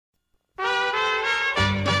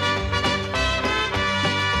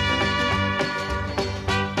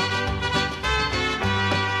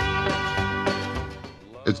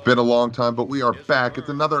been a long time, but we are back. It's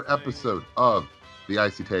another episode of the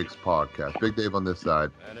Icy Takes podcast. Big Dave on this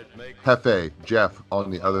side, Hefe, Jeff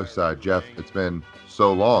on the other side. Jeff, it's been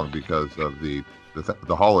so long because of the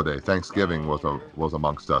holiday. Thanksgiving was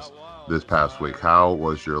amongst us this past week. How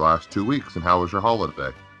was your last 2 weeks, and how was your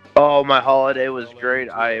holiday? Oh, my holiday was great.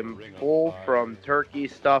 I am full from turkey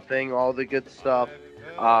stuffing, all the good stuff.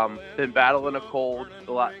 Been battling a cold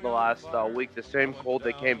the last week. The same cold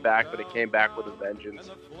that came back, but it came back with a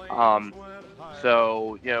vengeance. Um,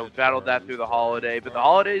 battled that through the holiday. But the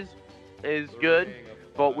holidays is good.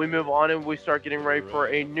 But we move on and we start getting ready for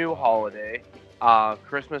a new holiday.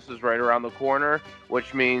 Christmas is right around the corner,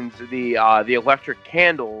 which means the electric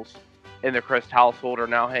candles in the Christ household are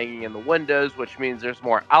now hanging in the windows, which means there's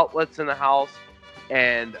more outlets in the house.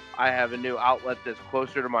 And I have a new outlet that's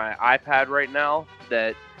closer to my iPad right now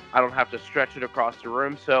that I don't have to stretch it across the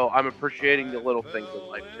room. So I'm appreciating the little things in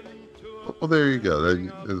life today. Well, there you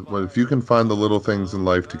go. Well, if you can find the little things in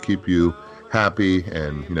life to keep you happy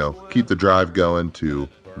and, keep the drive going to,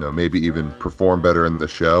 maybe even perform better in the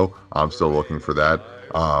show, I'm still looking for that.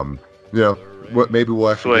 Maybe we'll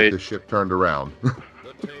actually get this ship turned around.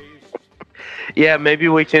 Yeah, maybe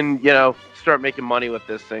we can, start making money with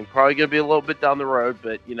this thing. Probably going to be a little bit down the road,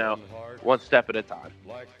 but, one step at a time.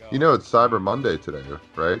 It's Cyber Monday today,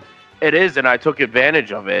 right? It is, and I took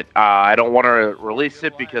advantage of it. I don't want to release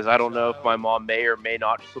it because I don't know if my mom may or may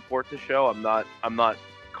not support the show. I'm not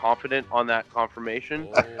confident on that confirmation.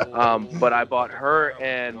 But I bought her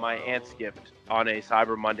and my aunt's gift on a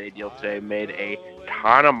Cyber Monday deal today. Made a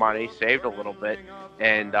ton of money, saved a little bit,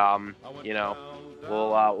 and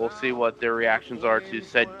we'll see what their reactions are to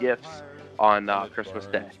said gifts on Christmas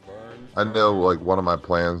Day. I know, one of my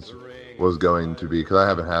plans was going to be, because I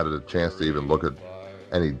haven't had a chance to even look at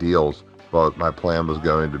any deals, but my plan was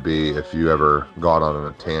going to be, if you ever got on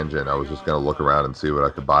a tangent, I was just going to look around and see what I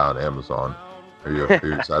could buy on Amazon. Are you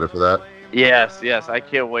excited for that? Yes, I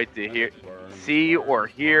can't wait to see or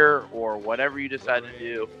hear or whatever you decide to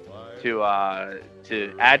do to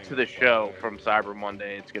add to the show from Cyber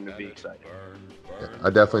Monday. It's going to be exciting. Yeah, I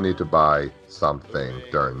definitely need to buy something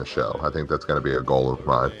during the show. I think that's going to be a goal of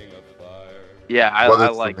mine. Yeah, I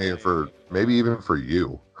like for me, for maybe even for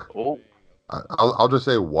you. Oh, I'll just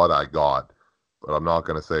say what I got, but I'm not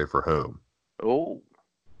going to say for whom. Oh,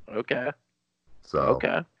 okay. So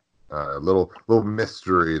okay, a little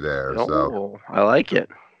mystery there. Oh, so I like it.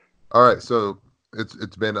 All right, so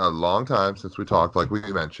it's been a long time since we talked. Like we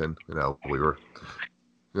mentioned, we were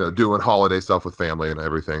doing holiday stuff with family and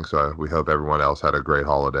everything. So we hope everyone else had a great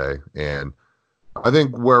holiday. And I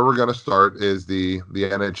think where we're going to start is the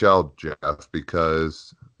NHL, Jeff,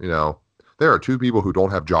 because, there are two people who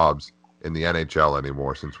don't have jobs in the NHL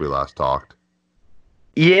anymore since we last talked.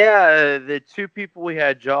 Yeah, the two people we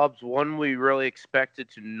had jobs, one we really expected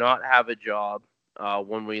to not have a job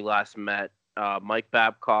when we last met. Mike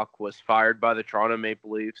Babcock was fired by the Toronto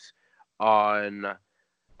Maple Leafs on,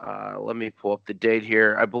 let me pull up the date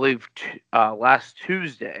here, I believe last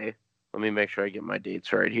Tuesday. Let me make sure I get my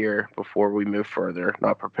dates right here before we move further.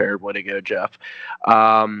 Not prepared. Way to go, Jeff.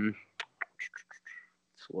 It's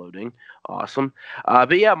loading. Awesome.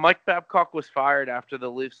 But yeah, Mike Babcock was fired after the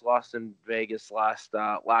Leafs lost in Vegas last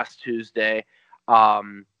Tuesday. A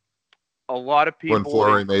lot of people. When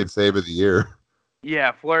Fleury made save of the year.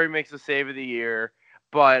 Yeah, Fleury makes the save of the year.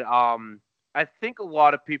 But I think a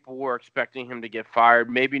lot of people were expecting him to get fired.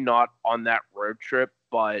 Maybe not on that road trip,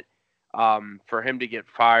 but for him to get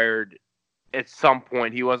fired at some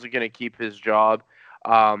point, he wasn't going to keep his job.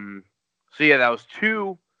 So yeah, that was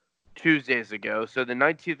 2 Tuesdays ago. So the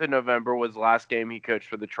 19th of November was the last game he coached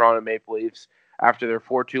for the Toronto Maple Leafs after their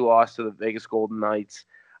 4-2 loss to the Vegas Golden Knights.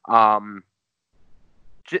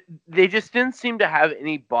 They just didn't seem to have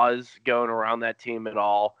any buzz going around that team at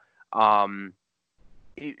all. I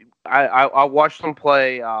watched them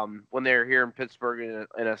play when they were here in Pittsburgh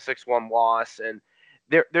in a 6-1 loss, and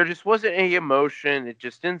there just wasn't any emotion. It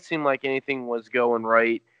just didn't seem like anything was going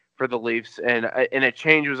right for the Leafs, and a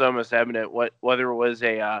change was almost evident. Whether it was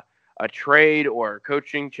a trade or a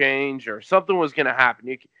coaching change or something was going to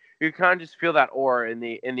happen, you kind of just feel that aura in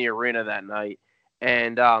the arena that night.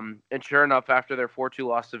 And sure enough, after their 4-2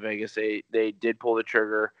 loss to Vegas, they did pull the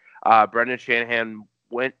trigger. Brendan Shanahan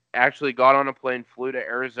got on a plane, flew to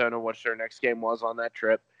Arizona, which their next game was on that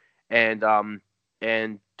trip,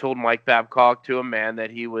 and told Mike Babcock to a man that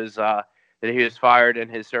he was fired and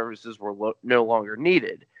his services were no longer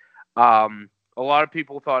needed. A lot of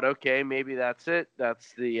people thought, okay, maybe that's it.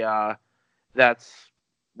 That's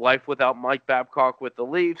life without Mike Babcock with the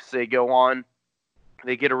Leafs. They go on,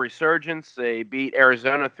 they get a resurgence. They beat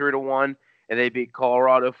Arizona 3-1, and they beat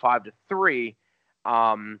Colorado 5-3.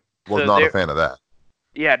 Was So not a there, fan of that.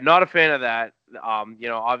 yeah, not a fan of that.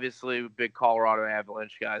 Obviously, big Colorado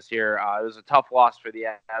Avalanche guys here. It was a tough loss for the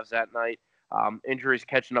Avs that night. Injuries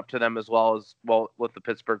catching up to them as well with the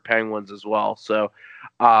Pittsburgh Penguins as well.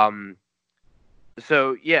 Um,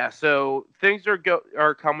 so things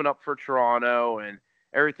are coming up for Toronto, and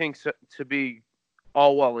everything's to be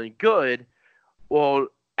all well and good. Well,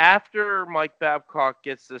 after Mike Babcock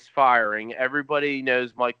gets this firing, everybody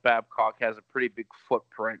knows Mike Babcock has a pretty big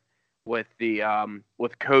footprint with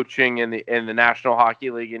coaching in the National Hockey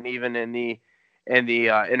League and even in the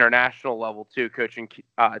international level too, coaching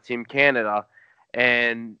Team Canada,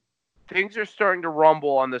 and things are starting to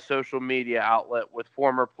rumble on the social media outlet with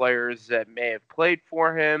former players that may have played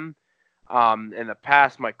for him in the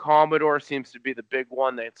past. Mike Commodore seems to be the big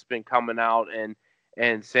one that's been coming out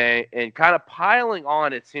and saying and kind of piling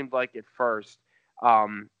on. It seemed like at first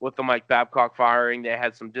with the Mike Babcock firing, they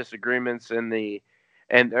had some disagreements in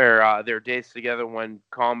their days together when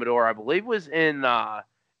Commodore, I believe, was in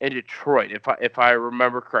Detroit, if I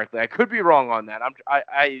remember correctly. I could be wrong on that.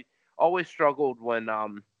 I always struggled when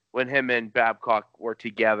him and Babcock were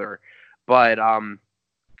together, but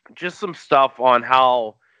just some stuff on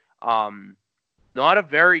how not a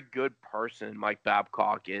very good person Mike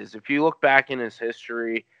Babcock is. If you look back in his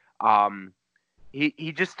history, um,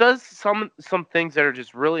 he just does some things that are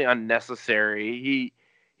just really unnecessary.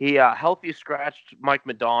 He healthy scratched Mike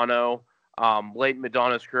Modano late in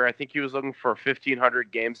Madonna's career. I think he was looking for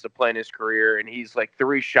 1,500 games to play in his career, and he's like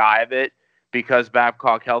three shy of it because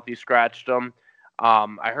Babcock healthy scratched him.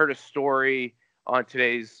 I heard a story on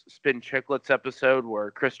today's Spin Chicklets episode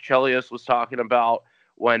where Chris Chelios was talking about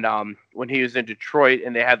when he was in Detroit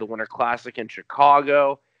and they had the Winter Classic in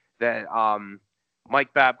Chicago that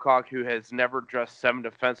Mike Babcock, who has never dressed seven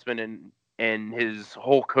defensemen in his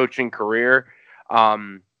whole coaching career,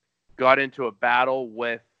 um, got into a battle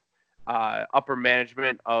with upper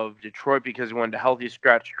management of Detroit because he wanted to healthy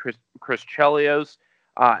scratch Chris Chelios.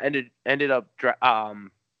 Ended up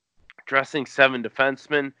dressing seven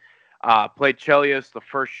defensemen. Played Chelios the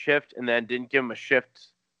first shift and then didn't give him a shift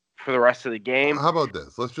for the rest of the game. How about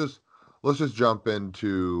this? Let's just jump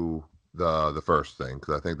into the first thing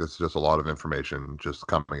because I think this is just a lot of information just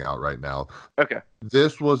coming out right now. Okay.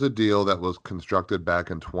 This was a deal that was constructed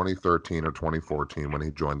back in 2013 or 2014 when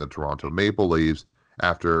he joined the Toronto Maple Leafs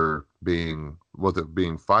after being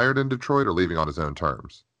fired in Detroit or leaving on his own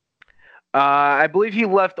terms? I believe he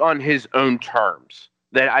left on his own terms.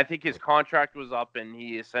 That I think his contract was up, and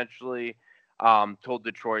he essentially told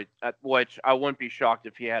Detroit, which I wouldn't be shocked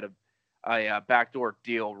if he had a backdoor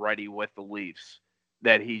deal ready with the Leafs,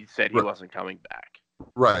 that he said he Right. wasn't coming back.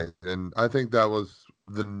 Right. And I think that was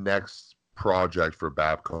the next project for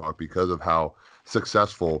Babcock because of how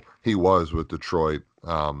successful he was with Detroit,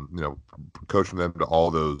 coaching them to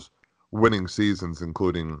all those winning seasons,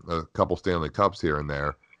 including a couple Stanley Cups here and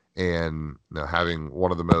there. And having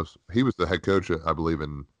one of the most, he was the head coach, I believe,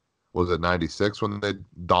 was it 96 when they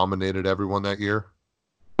dominated everyone that year?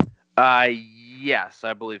 Yes,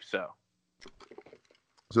 I believe so.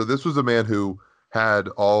 So this was a man who had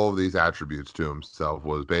all of these attributes to himself,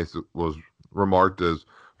 was remarked as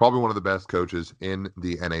probably one of the best coaches in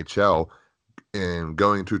the NHL, and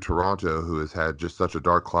going to Toronto, who has had just such a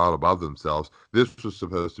dark cloud above themselves. This was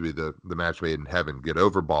supposed to be the match made in heaven. Get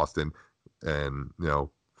over Boston and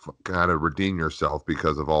kind of redeem yourself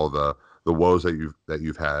because of all the woes that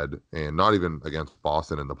you've had, and not even against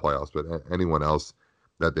Boston in the playoffs, but anyone else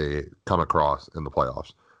that they come across in the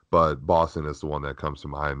playoffs. But Boston is the one that comes to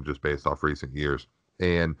mind just based off recent years.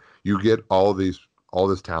 And you get all this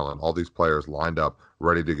talent, all these players lined up,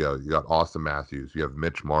 ready to go. You got Austin Matthews, you have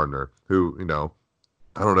Mitch Marner, who,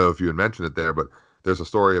 I don't know if you had mentioned it there, but there's a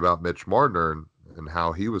story about Mitch Marner and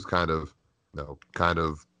how he was kind of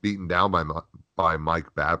beaten down by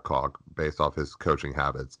Mike Babcock based off his coaching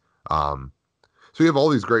habits. So you have all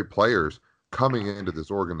these great players coming into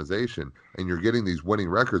this organization, and you're getting these winning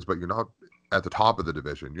records, but you're not at the top of the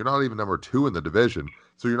division. You're not even number 2 in the division,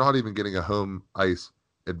 so you're not even getting a home ice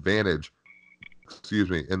advantage,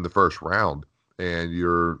 in the first round. And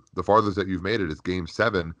the farthest that you've made it is Game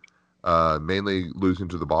 7, mainly losing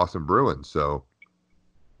to the Boston Bruins. So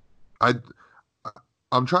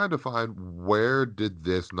I'm trying to find, where did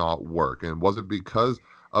this not work, and was it because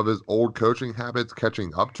of his old coaching habits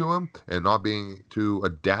catching up to him and not being to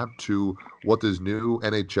adapt to what this new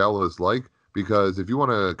NHL is like? Because if you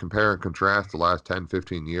want to compare and contrast the last 10,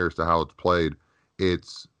 15 years to how it's played,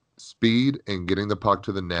 it's speed and getting the puck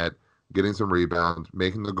to the net, getting some rebounds,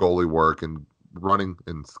 making the goalie work, and running,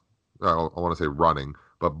 and I want to say running,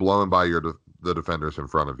 but blowing by the defenders in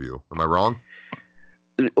front of you. Am I wrong?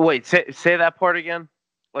 Wait, say that part again,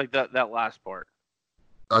 like that last part.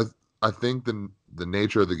 I I think the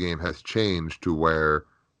nature of the game has changed to where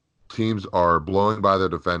teams are blowing by their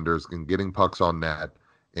defenders and getting pucks on net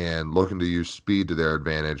and looking to use speed to their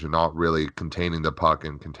advantage and not really containing the puck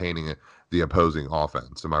and containing the opposing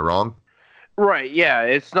offense. Am I wrong? Right, yeah.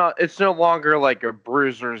 It's no longer like a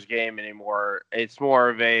bruiser's game anymore. It's more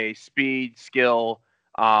of a speed, skill,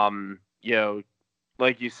 you know,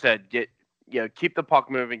 like you said, keep the puck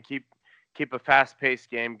moving, keep a fast paced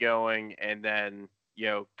game going, and then,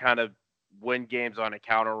 kind of win games on a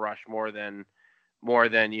counter rush more than,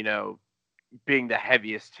 being the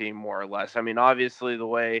heaviest team more or less. I mean, obviously the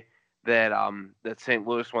way that St.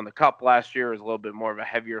 Louis won the cup last year is a little bit more of a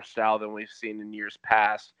heavier style than we've seen in years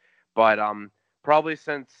past. But probably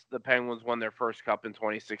since the Penguins won their first cup in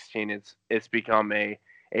 2016, it's become a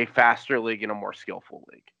faster league and a more skillful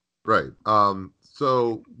league. Right.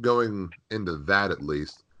 So going into that at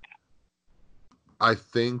least, I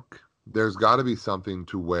think there's got to be something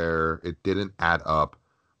to where it didn't add up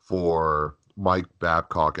for Mike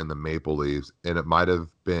Babcock and the Maple Leafs, and it might have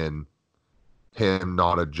been him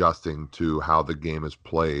not adjusting to how the game is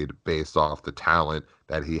played based off the talent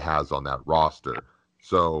that he has on that roster.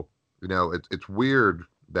 So, it's weird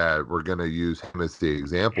that we're going to use him as the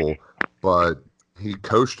example, but he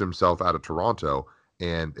coached himself out of Toronto,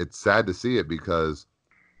 and it's sad to see it because,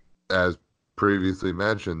 as previously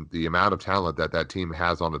mentioned, the amount of talent that team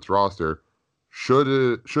has on its roster should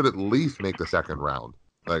at least make the second round.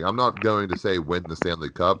 Like, I'm not going to say win the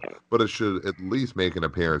Stanley Cup, but it should at least make an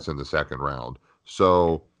appearance in the second round.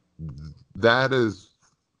 So that is,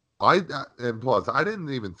 and plus, I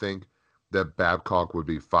didn't even think that Babcock would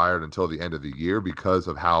be fired until the end of the year because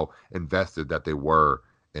of how invested that they were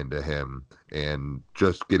into him and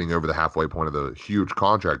just getting over the halfway point of the huge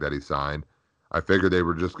contract that he signed. I figured they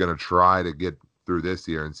were just going to try to get through this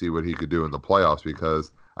year and see what he could do in the playoffs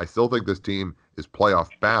because I still think this team is playoff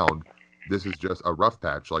bound. This is just a rough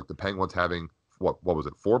patch. Like the Penguins having what was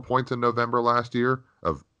it, 4 points in November last year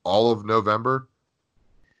of all of November.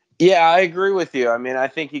 Yeah, I agree with you. I mean, I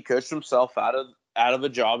think he coached himself out of a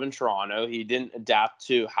job in Toronto. He didn't adapt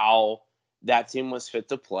to how that team was fit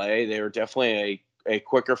to play. They were definitely a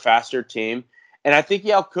quicker, faster team. And I think he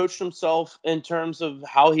outcoached himself in terms of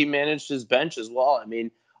how he managed his bench as well. I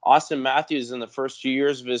mean, Austin Matthews in the first few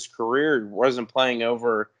years of his career wasn't playing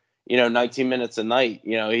over, 19 minutes a night.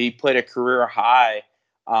 He played a career high.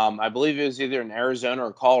 I believe it was either in Arizona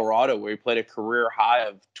or Colorado where he played a career high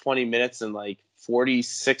of 20 minutes and like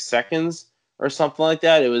 46 seconds or something like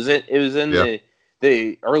that. It was in Yeah.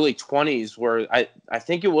 the early 20s where I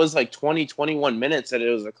think it was like 21 minutes and it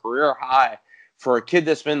was a career high for a kid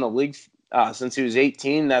that's been in the league since he was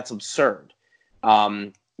 18. That's absurd.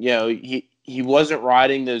 He wasn't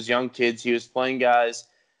riding those young kids. He was playing guys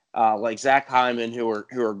like Zach Hyman who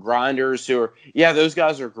are grinders, those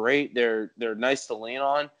guys are great. They're nice to lean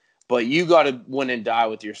on, but you got to win and die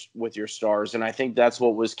with your stars. And I think that's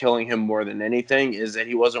what was killing him more than anything is that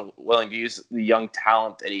he wasn't willing to use the young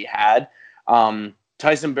talent that he had.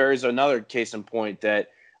 Tyson Barrie's another case in point that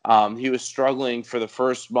he was struggling for the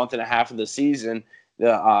first month and a half of the season.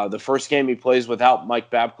 The first game he plays without Mike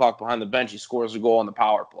Babcock behind the bench, he scores a goal on the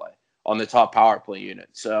power play, on the top power play unit.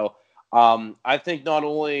 So I think not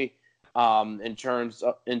only in terms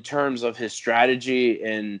of his strategy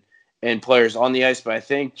and players on the ice, but I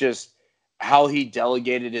think just how he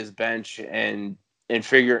delegated his bench and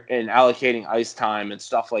allocating ice time and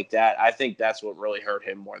stuff like that. I think that's what really hurt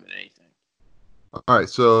him more than anything. All right,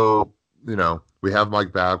 so we have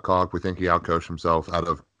Mike Babcock. We think he outcoached himself out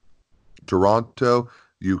of Toronto.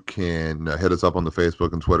 You can hit us up on the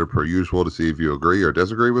Facebook and Twitter per usual to see if you agree or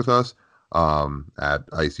disagree with us. At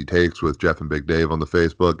Icy Takes with Jeff and Big Dave on the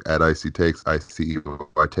Facebook, at Icy Takes, ICEY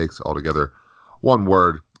Takes, altogether one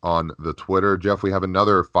word on the Twitter. Jeff, we have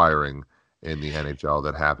another firing in the NHL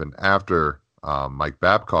that happened after Mike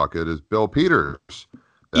Babcock. It is Bill Peters,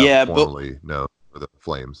 formerly known for the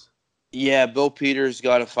Flames. Yeah, Bill Peters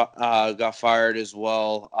got fired as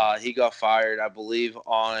well. He got fired, I believe,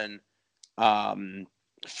 on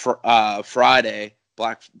Friday,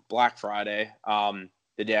 Black Friday,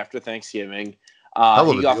 the day after Thanksgiving.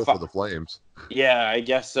 Hell of a deal for the Flames. Yeah, I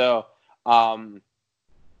guess so.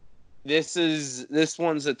 This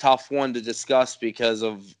one's a tough one to discuss because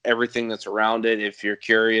of everything that's around it. If you're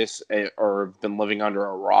curious or have been living under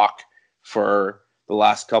a rock for the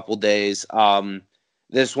last couple days,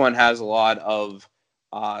 this one has a lot of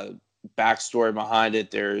backstory behind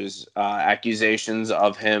it. There's accusations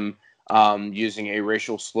of him using a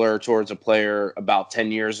racial slur towards a player about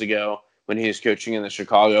 10 years ago when he was coaching in the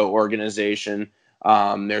Chicago organization.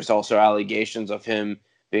 There's also allegations of him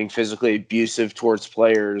being physically abusive towards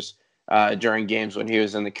players during games when he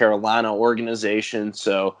was in the Carolina organization.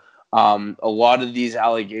 So a lot of these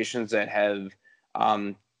allegations that have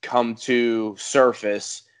come to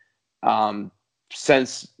surface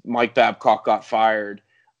since Mike Babcock got fired,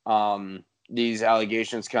 these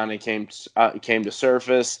allegations kind of came to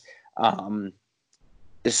surface.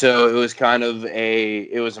 So it was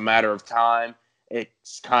a matter of time.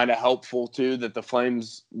 It's kind of helpful too that the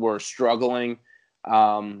Flames were struggling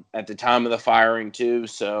at the time of the firing too.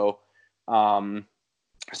 So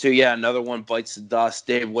yeah, another one bites the dust.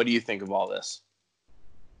 Dave, what do you think of all this?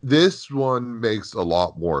 This one makes a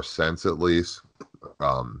lot more sense, at least,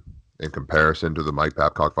 in comparison to the Mike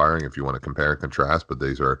Babcock firing, if you want to compare and contrast. But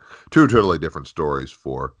these are two totally different stories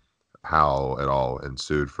for how it all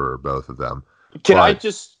ensued for both of them. Can I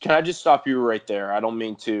just stop you right there? I don't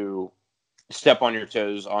mean to step on your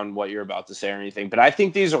toes on what you're about to say or anything, but I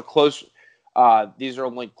think these are close. These are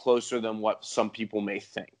linked closer than what some people may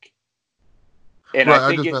think. And right,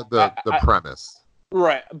 I just meant the premise.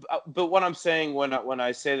 Right, but what I'm saying when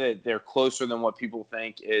I say that they're closer than what people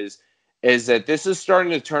think is that this is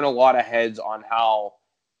starting to turn a lot of heads on how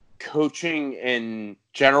coaching in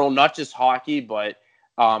general, not just hockey, but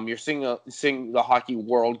you're seeing the hockey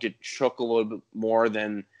world get shook a little bit more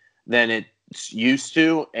than it's used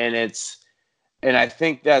to, and I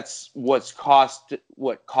think that's what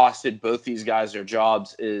costed both these guys their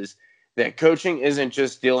jobs, is that coaching isn't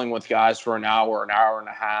just dealing with guys for an hour and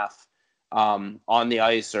a half on the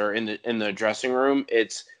ice or in the dressing room.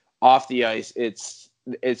 It's off the ice. It's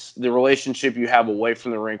the relationship you have away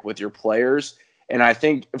from the rink with your players. And I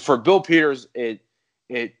think for Bill Peters, it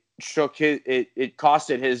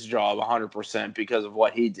costed his job 100% because of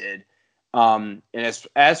what he did. And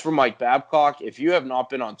as for Mike Babcock, if you have not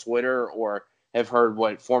been on Twitter or have heard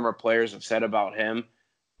what former players have said about him,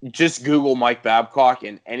 just Google Mike Babcock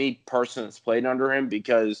and any person that's played under him,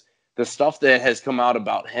 because the stuff that has come out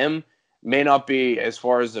about him may not be as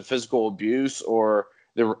far as the physical abuse or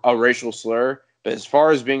a racial slur, but as far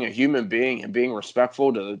as being a human being and being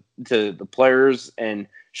respectful to the players and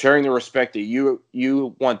sharing the respect that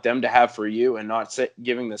you want them to have for you and not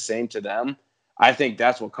giving the same to them, I think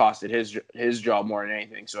that's what costed his job more than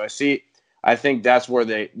anything. So I think that's where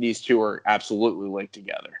these two are absolutely linked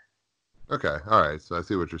together. Okay, all right. So I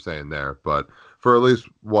see what you're saying there, but for at least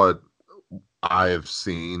what I have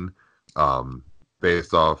seen,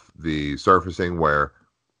 based off the surfacing, where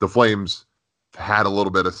the Flames had a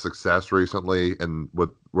little bit of success recently, and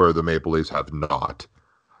where the Maple Leafs have not.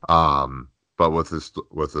 But with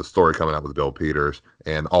the story coming out with Bill Peters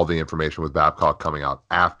and all the information with Babcock coming out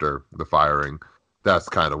after the firing, that's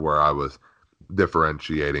kind of where I was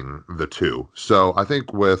differentiating the two. So I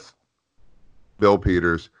think with Bill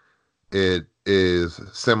Peters, it is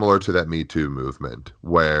similar to that Me Too movement,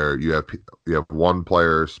 where you have one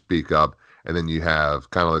player speak up, and then you have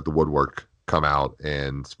kind of like the woodwork come out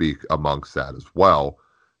and speak amongst that as well,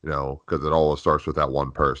 because it always starts with that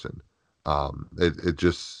one person. It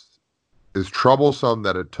just is troublesome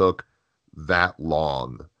that it took that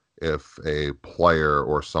long if a player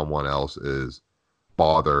or someone else is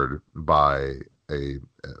bothered by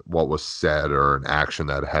what was said or an action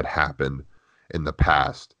that had happened in the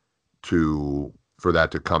past, for that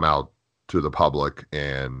to come out to the public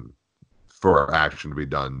and for action to be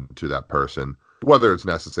done to that person, whether it's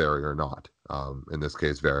necessary or not. In this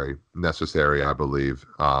case, very necessary, I believe.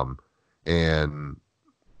 And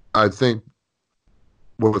I think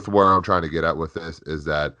with where I'm trying to get at with this is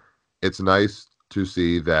that it's nice to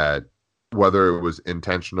see that, whether it was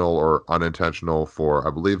intentional or unintentional for,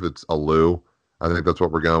 I believe it's Alou. I think that's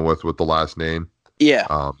what we're going with the last name.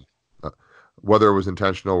 Yeah. Whether it was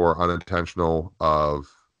intentional or unintentional of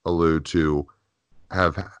Alou to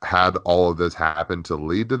have had all of this happen to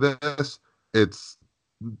lead to this, it's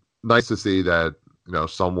nice to see that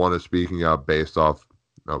someone is speaking up based off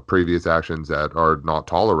previous actions that are not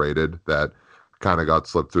tolerated, that kind of got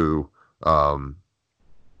slipped through the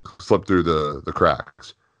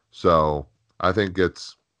cracks. So I think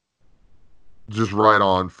it's just right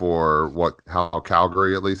on for how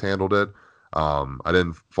Calgary at least handled it. I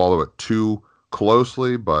didn't follow it too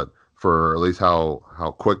closely, but for at least how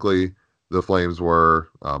quickly the Flames were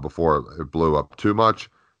before it blew up too much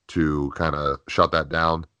to kind of shut that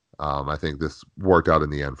down, I think this worked out in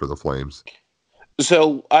the end for the Flames.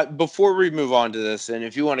 So before we move on to this, and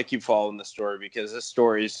if you want to keep following the story, because this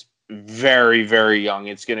story is very, very young,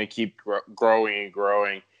 it's going to keep growing and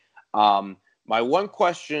growing. My one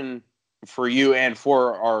question for you and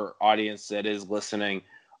for our audience that is listening,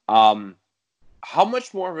 how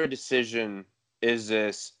much more of a decision is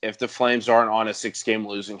this: if the Flames aren't on a 6-game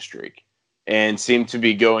losing streak and seem to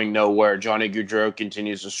be going nowhere, Johnny Gaudreau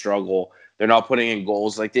continues to struggle. They're not putting in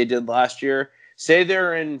goals like they did last year. Say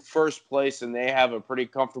they're in first place and they have a pretty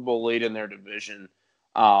comfortable lead in their division.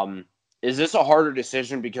 Is this a harder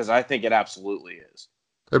decision? Because I think it absolutely is.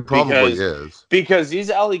 It probably is. Because these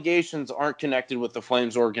allegations aren't connected with the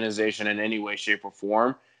Flames organization in any way, shape, or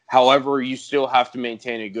form. However, you still have to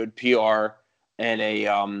maintain a good PR and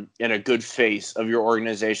a good face of your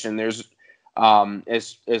organization. There's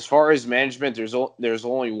as far as management, there's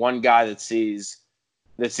only one guy that sees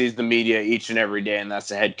the media each and every day, and that's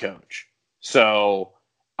the head coach. So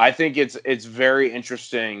I think it's very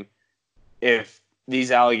interesting if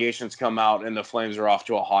these allegations come out and the Flames are off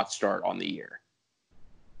to a hot start on the year.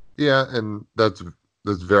 Yeah, and that's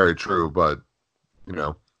very true, but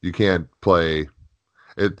you can't play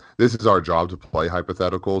it. This is our job to play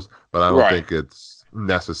hypotheticals, but I don't think it's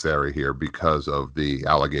necessary here because of the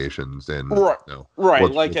allegations and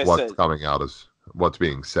what's coming out as what's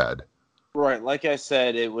being said. Right, like I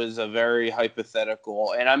said, it was a very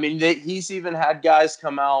hypothetical, and I mean he's even had guys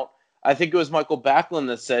come out. I think it was Michael Backlund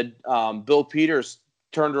that said Bill Peters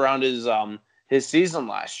turned around his season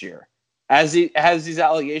last year. As these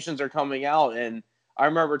allegations are coming out, and I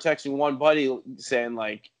remember texting one buddy saying,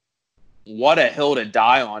 like, what a hill to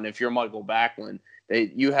die on if you're Michael Backlund.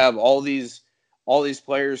 You have all these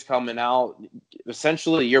players coming out,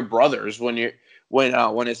 essentially your brothers. When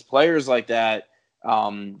it's players like that,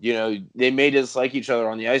 they may dislike each other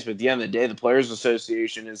on the ice, but at the end of the day, the Players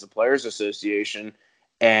Association is the Players Association,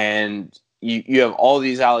 and you have all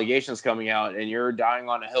these allegations coming out, and you're dying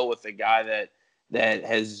on a hill with a guy that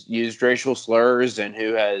has used racial slurs and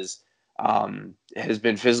who has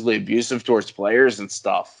been physically abusive towards players and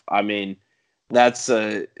stuff. I mean, that's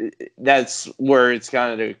where it's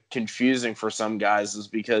kind of confusing for some guys, is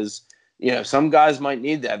because some guys might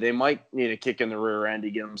need that. They might need a kick in the rear end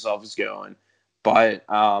to get themselves going. But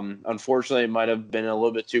unfortunately, it might have been a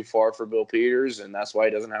little bit too far for Bill Peters, and that's why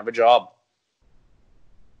he doesn't have a job.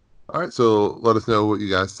 All right, so let us know what you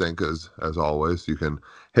guys think. As always, you can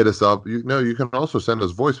hit us up. You can also send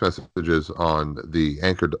us voice messages on the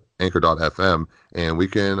anchor.fm, and we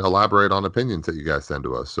can elaborate on opinions that you guys send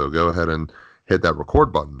to us. So go ahead and hit that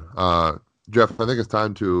record button. Jeff, I think it's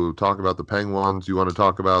time to talk about the Penguins. You want to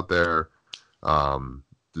talk about their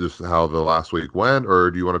just how the last week went, or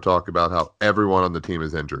do you want to talk about how everyone on the team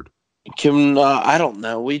is injured? I don't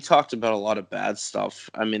know. We talked about a lot of bad stuff.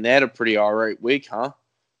 I mean, they had a pretty all right week, huh?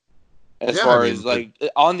 As far as like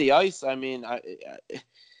on the ice, I mean, I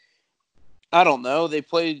don't know. They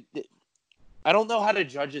played. I don't know how to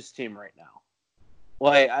judge this team right now.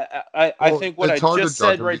 Like I think what I just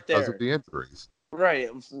said right there, because of the injuries.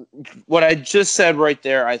 Right. What I just said right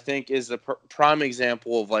there, I think, is a prime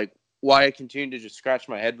example of like why I continue to just scratch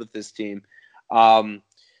my head with this team.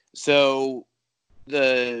 So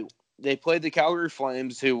they played the Calgary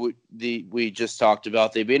Flames, who we just talked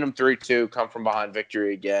about. They beat them 3-2, come from behind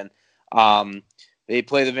victory again. They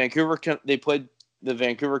played the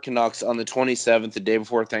Vancouver Canucks on the 27th, the day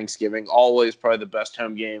before Thanksgiving. Always probably the best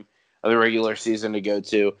home game of the regular season to go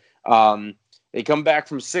to. They come back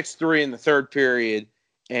from 6-3 in the third period,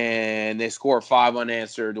 and they score 5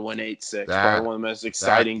 unanswered to win 8-6. Probably one of the most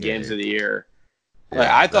exciting games of the year.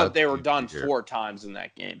 Yeah, I thought they were done 4 times in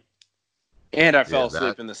that game, and I fell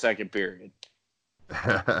asleep in the second period.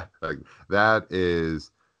 Like, that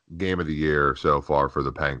is game of the year so far for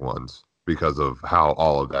the Penguins because of how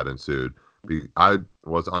all of that ensued. I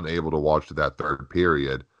was unable to watch that third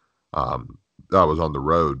period. I was on the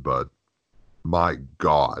road, but my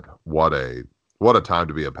God, what a time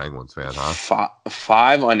to be a Penguins fan, huh?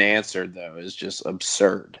 5 unanswered though is just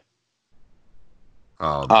absurd.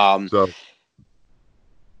 So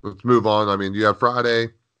let's move on. I mean, you have Friday.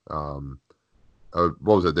 What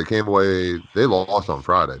was it? They lost on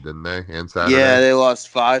Friday, didn't they? And Saturday? Yeah, they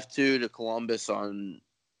lost 5-2 to Columbus on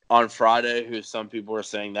Friday, who some people are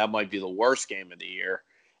saying that might be the worst game of the year.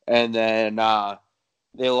 And then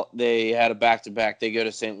they had a back-to-back. They go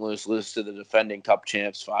to St. Louis, lose to the defending Cup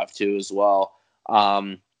champs 5-2 as well.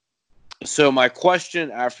 So my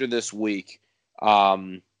question after this week,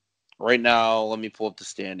 right now, let me pull up the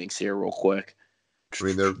standings here real quick. I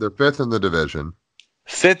mean, they're fifth in the division.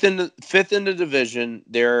 Fifth in the division.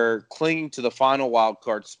 They're clinging to the final wild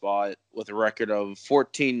card spot with a record of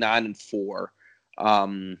 14-9-4.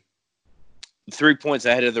 3 points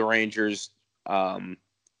ahead of the Rangers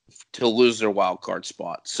to lose their wild card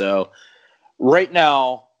spot. So right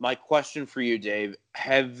now, my question for you, Dave,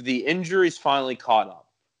 have the injuries finally caught up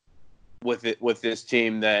with this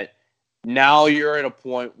team, that now you're at a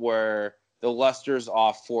point where the luster's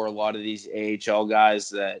off for a lot of these AHL guys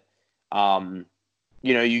that,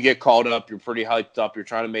 you get called up, you're pretty hyped up, you're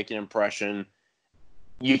trying to make an impression.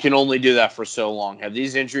 You can only do that for so long. Have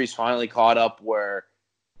these injuries finally caught up where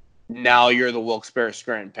now you're the Wilkes-Barre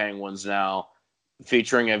Scranton Penguins now,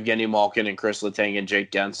 featuring Evgeny Malkin and Chris Letang and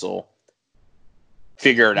Jake Gensel?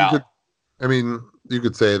 Figure it out. You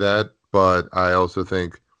could say that, but I also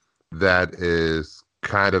think that is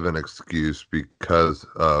kind of an excuse because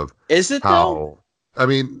of is it though?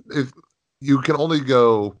 If you can only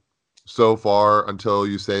go so far until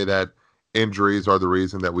you say that injuries are the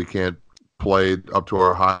reason that we can't play up to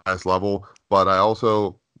our highest level. But I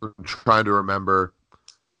also am trying to remember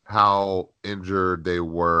how injured they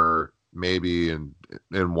were maybe in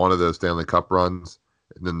one of those Stanley Cup runs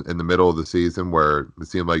in the middle of the season where it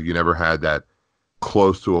seemed like you never had that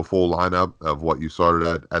close to a full lineup of what you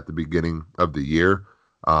started at the beginning of the year.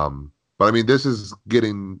 But this is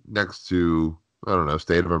getting next to, I don't know,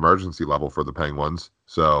 state of emergency level for the Penguins.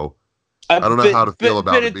 So I don't know how to feel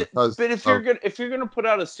about it because. But if you're gonna put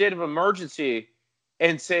out a state of emergency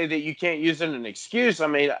and say that you can't use it as an excuse,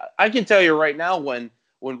 I can tell you right now when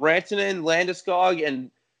Rantanen, Landeskog,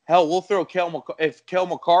 and hell, we'll throw if Cale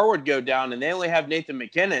Makar would go down and they only have Nathan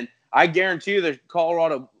McKinnon, I guarantee you the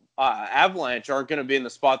Colorado Avalanche aren't going to be in the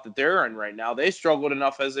spot that they're in right now. They struggled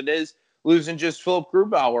enough as it is, losing just Philip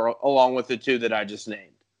Grubauer along with the two that I just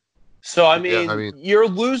named. So you're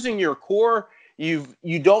losing your core. You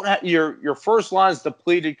don't have your first line is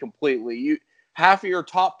depleted completely. Half of your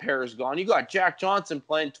top pair is gone. You got Jack Johnson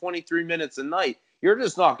playing 23 minutes a night. You're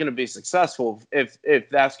just not going to be successful if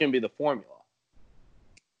that's going to be the formula.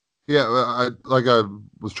 Yeah, I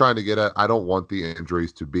was trying to get at, I don't want the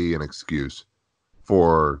injuries to be an excuse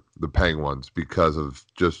for the Penguins because of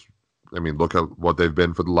just, look at what they've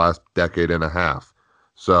been for the last decade and a half.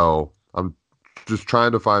 So I'm just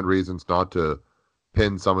trying to find reasons not to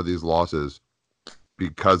pin some of these losses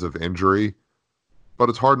because of injury, but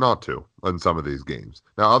it's hard not to in some of these games.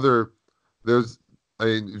 Now, if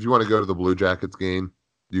you want to go to the Blue Jackets game,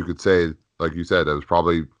 you could say, like you said, it was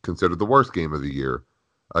probably considered the worst game of the year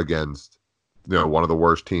against, one of the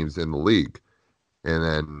worst teams in the league. And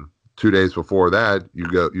then 2 days before that,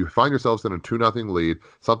 you find yourselves in a 2-0 lead.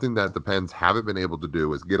 Something that the Pens haven't been able to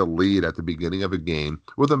do is get a lead at the beginning of a game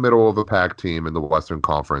with a middle of a pack team in the Western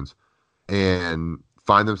Conference and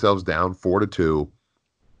find themselves down 4-2,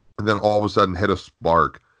 and then all of a sudden hit a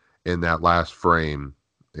spark in that last frame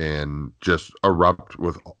and just erupt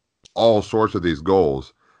with all sorts of these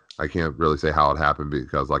goals. I can't really say how it happened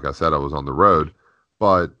because, like I said, I was on the road,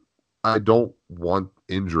 but I don't want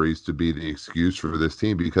injuries to be the excuse for this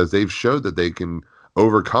team because they've showed that they can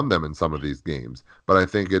overcome them in some of these games. But I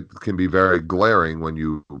think it can be very glaring when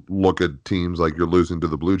you look at teams like you're losing to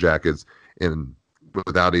the Blue Jackets and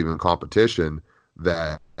without even competition,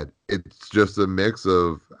 that it's just a mix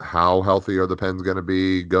of how healthy are the Pens going to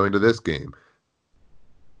be going to this game.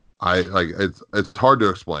 It's hard to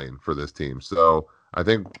explain for this team. So I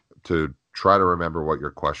think to try to remember what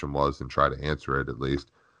your question was and try to answer it at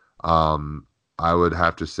least, I would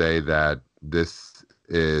have to say that this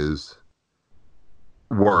is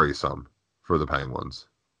worrisome for the Penguins.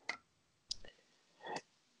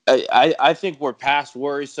 I think we're past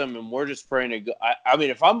worrisome, and we're just praying to go.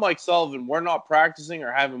 If I'm Mike Sullivan, we're not practicing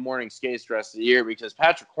or having morning skates the rest of the year because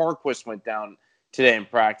Patrick Hornquist went down today in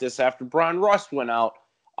practice after Brian Rust went out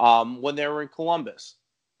when they were in Columbus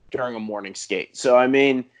during a morning skate. So,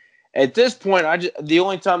 at this point, the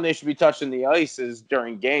only time they should be touching the ice is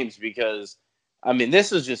during games because,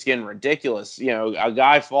 this is just getting ridiculous. A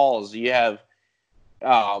guy falls. You have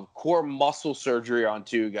core muscle surgery on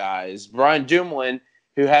two guys. Brian Dumoulin,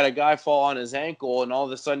 who had a guy fall on his ankle, and all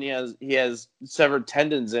of a sudden he has severed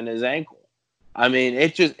tendons in his ankle.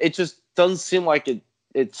 It just doesn't seem like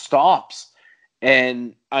it stops.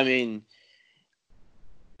 And,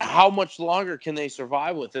 how much longer can they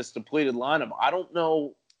survive with this depleted lineup? I don't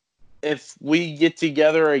know if we get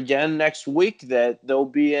together again next week that they'll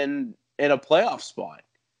be in a playoff spot.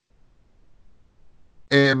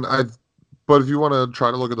 But if you want to try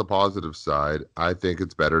to look at the positive side, I think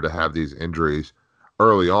it's better to have these injuries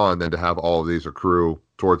early on than to have all of these accrue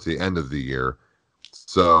towards the end of the year.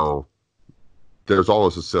 So there's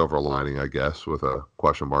always a silver lining, I guess, with a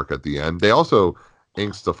question mark at the end. They also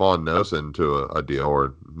inked Stefan Noesen to a deal,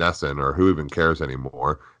 or Nesson, or who even cares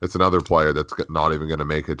anymore. It's another player that's not even going to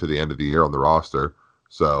make it to the end of the year on the roster.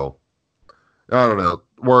 So I don't know.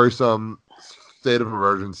 Worrisome, state of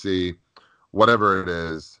emergency, whatever it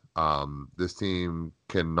is. This team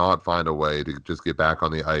cannot find a way to just get back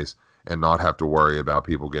on the ice and not have to worry about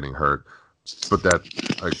people getting hurt. but that,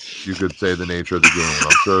 like, you could say the nature of the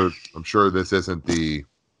game. I'm sure this isn't the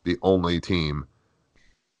only team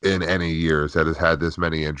in any years that has had this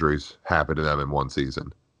many injuries happen to them in one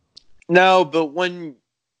season. No, but when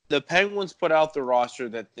the Penguins put out the roster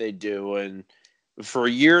that they do, and for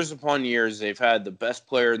years upon years, they've had the best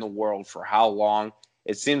player in the world for how long?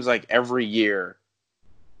 It seems like every year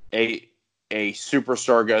a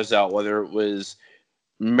superstar goes out, whether it was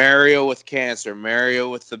Mario with cancer, Mario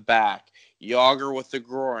with the back, Yager with the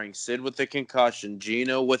groin, Sid with the concussion,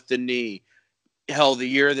 Gino with the knee. Hell, the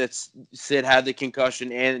year that Sid had the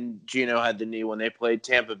concussion and Gino had the knee when they played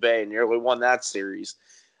Tampa Bay and nearly won that series.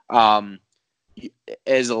 Um,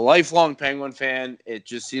 as a lifelong Penguin fan, it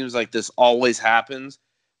just seems like this always happens.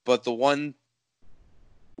 But the one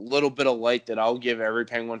little bit of light that I'll give every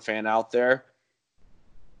Penguin fan out there,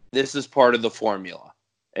 this is part of the formula.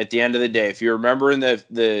 At the end of the day, if you remember in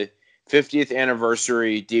the 50th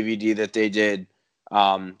anniversary DVD that they did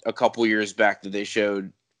a couple years back that they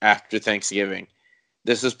showed after Thanksgiving,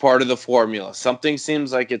 this is part of the formula. Something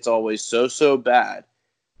seems like it's always so bad,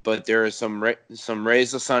 but there is some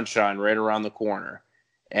rays of sunshine right around the corner.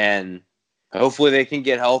 And hopefully they can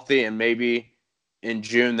get healthy, and maybe in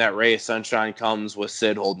June that ray of sunshine comes with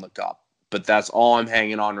Sid holding the cup. But that's all I'm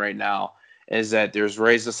hanging on right now, is that there's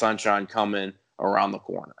rays of sunshine coming around the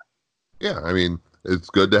corner. Yeah, I mean, it's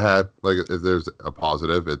good to have, like, if there's a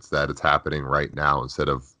positive, it's that it's happening right now instead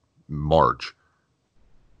of March.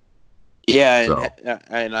 Yeah,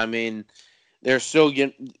 and I mean, they're still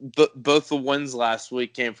getting both the wins last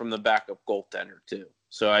week came from the backup goaltender too.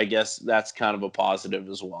 So I guess that's kind of a positive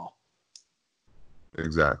as well.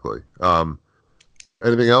 Exactly.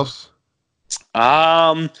 Anything else?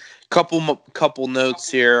 Couple notes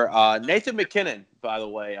here. Nathan MacKinnon, by the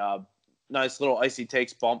way, nice little icy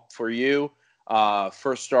takes bump for you.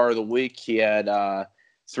 First star of the week. He had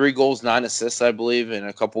 3 goals, 9 assists, I believe, in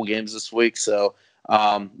a couple games this week. So,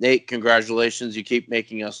 Nate, congratulations. You keep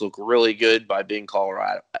making us look really good by being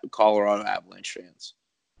Colorado Avalanche fans.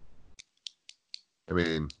 I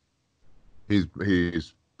mean,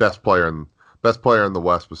 he's best player in the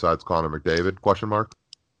West besides Connor McDavid? Question mark.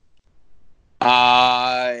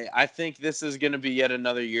 I think this is going to be yet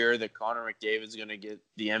another year that Connor McDavid is going to get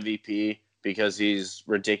the MVP because he's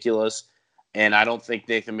ridiculous, and I don't think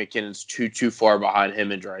Nathan MacKinnon's too far behind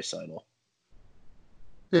him and Draisaitl.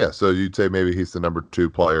 Yeah, so you'd say maybe he's the number 2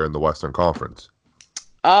 player in the Western Conference.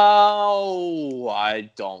 Oh,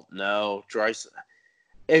 I don't know.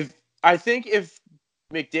 I think if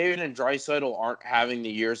McDavid and Draisaitl aren't having the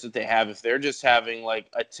years that they have, if they're just having like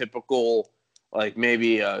a typical, like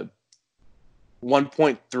maybe a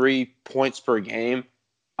 1.3 points per game,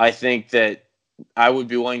 I think that I would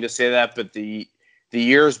be willing to say that. But the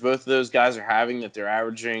years both of those guys are having, that they're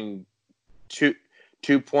averaging 2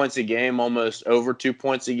 points a game, almost over 2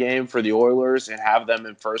 points a game for the Oilers, and have them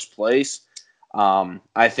in first place.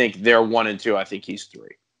 I think they're 1 and 2. I think he's 3.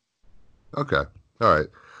 Okay. All right.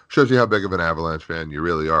 Shows you how big of an Avalanche fan you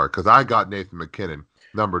really are. Because I got Nathan MacKinnon,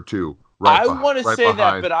 number 2, I want to say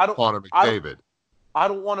that, but I don't. Connor McDavid. I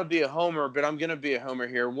don't want to be a homer, but I'm going to be a homer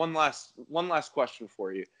here. One last question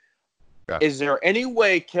for you. Yeah. Is there any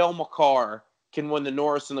way Cale Makar can win the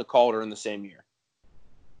Norris and the Calder in the same year?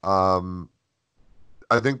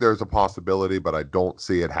 I think there's a possibility, but I don't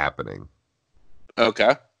see it happening.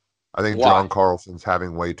 Okay. I think John Carlson's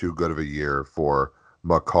having way too good of a year for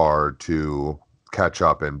Makar to catch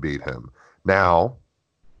up and beat him. Now,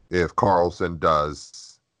 if Carlson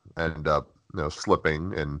does end up,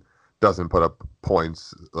 slipping and doesn't put up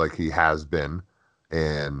points like he has been,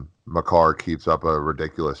 and Makar keeps up a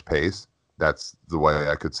ridiculous pace, that's the way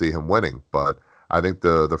I could see him winning. But I think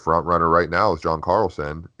the front runner right now is John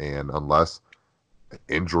Carlson, and unless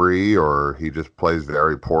injury or he just plays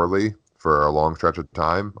very poorly for a long stretch of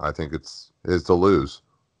time, I think it's a lose.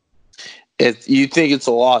 You think it's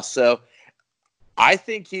a loss? So I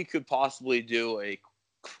think he could possibly do a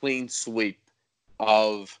clean sweep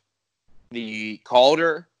of the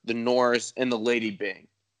Calder, the Norris, and the Lady Byng.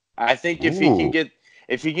 I think if he can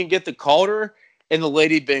get the Calder and the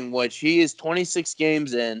Lady Byng, which he is 26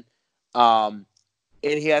 games in, and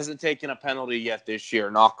he hasn't taken a penalty yet this year.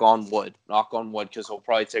 Knock on wood, because he'll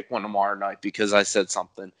probably take one tomorrow night because I said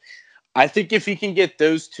something. I think if he can get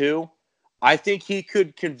those 2, I think he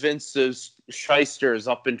could convince those shysters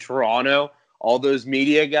up in Toronto, all those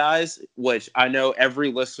media guys, which I know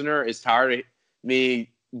every listener is tired of me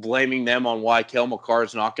blaming them on why Cale Makar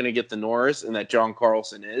is not going to get the Norris and that John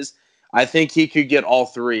Carlson is. I think he could get all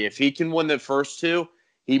 3. If he can win the first 2,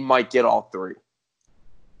 he might get all 3.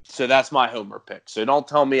 So that's my homer pick. So don't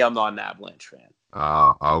tell me I'm not an Avalanche fan.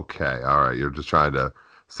 Okay. All right. You're just trying to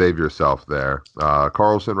save yourself there.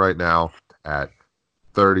 Carlson right now at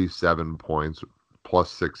 37 points,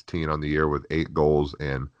 plus 16 on the year with 8 goals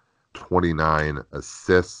and 29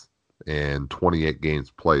 assists in 28 games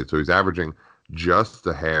played. So he's averaging just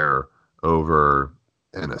a hair over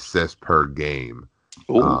an assist per game,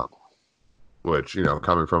 which,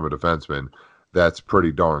 coming from a defenseman, that's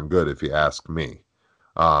pretty darn good if you ask me.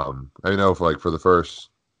 I know for the first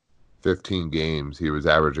 15 games, he was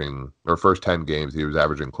averaging, or first 10 games, he was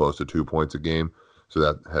averaging close to 2 points a game. So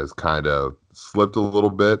that has kind of slipped a little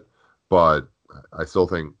bit, but I still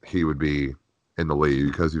think he would be in the lead,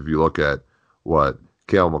 because if you look at what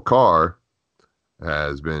Cale Makar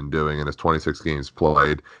has been doing in his 26 games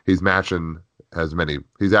played, he's averaging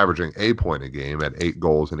a point a game at 8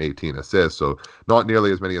 goals and 18 assists. So not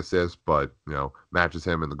nearly as many assists, but, matches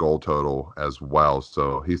him in the goal total as well.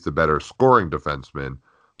 So he's the better scoring defenseman.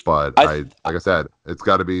 But like I said, it's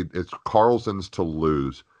Carlson's to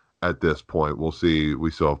lose at this point. We'll see.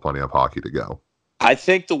 We still have plenty of hockey to go. I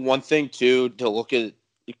think the one thing too to look at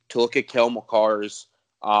Cale Makar's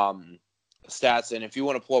stats, and if you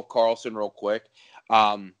want to pull up Carlson real quick,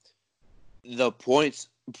 the points,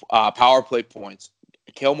 power play points,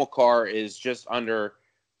 Cale Makar is just under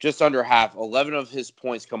half. 11 of his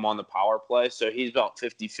points come on the power play, so he's about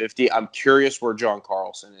 50-50. I'm curious where John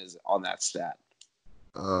Carlson is on that stat.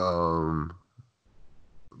 I'm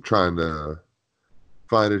trying to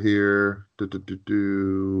find it here.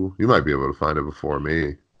 You might be able to find it before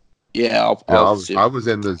me. Yeah, I was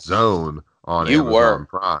in the zone on you Amazon were.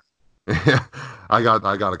 Prime. I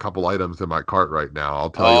got a couple items in my cart right now. I'll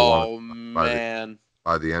tell you one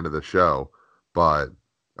by the end of the show. But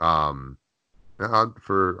I'm not,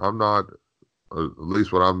 at least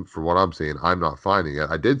from what I'm seeing, I'm not finding it.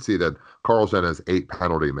 I did see that Carlson has 8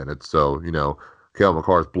 penalty minutes, so Cale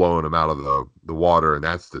Makar's blowing him out of the water in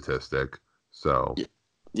that statistic. So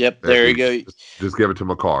yep, there you go. Just give it to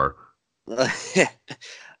Makar.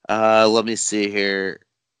 Let me see here.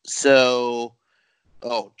 So,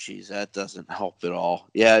 geez, that doesn't help at all.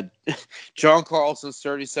 Yeah, John Carlson's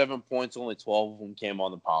 37 points, only 12 of them came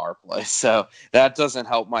on the power play. So that doesn't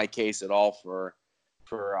help my case at all for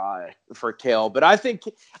Cale. But I think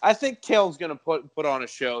Cale's going to put on a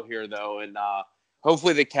show here, though, and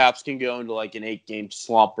hopefully the Caps can go into like an 8-game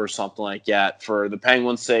slump or something like that for the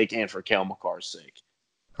Penguins' sake and for Cale Makar's sake.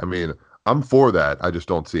 I mean, I'm for that. I just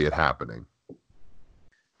don't see it happening.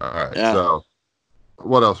 All right, yeah. So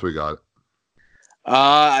what else we got?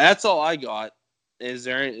 That's all I got. Is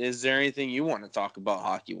there anything you want to talk about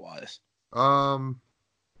hockey-wise? How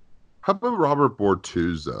about Robert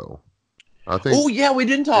Bortuzzo? I think. Oh yeah, we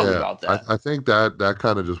didn't talk about that. I think that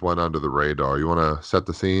kind of just went under the radar. You want to set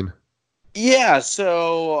the scene? Yeah,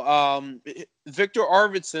 so Victor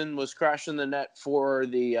Arvidsson was crashing the net for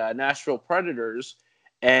the Nashville Predators,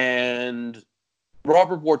 and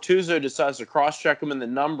Robert Bortuzzo decides to cross-check him in the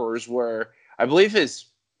numbers, where I believe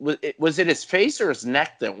was it his face or his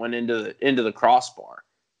neck that went into the crossbar?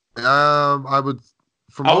 I want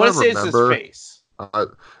to say it's his face.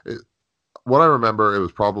 What I remember, it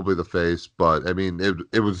was probably the face, but I mean,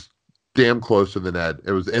 it was damn close to the net.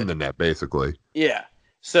 It was in the net, basically. Yeah.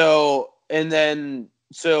 So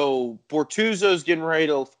Bortuzzo's getting ready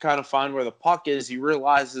to kind of find where the puck is. He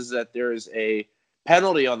realizes that there is a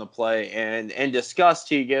penalty on the play, and in disgust,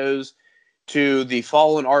 he goes to the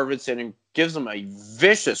fallen Arvidsson and gives him a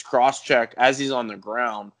vicious cross-check as he's on the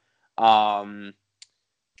ground. Not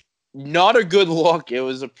a good look. It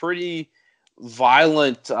was a pretty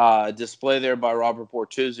violent display there by Robert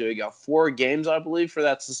Bortuzzo. He got 4 games, I believe, for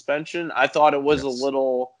that suspension. I thought it was a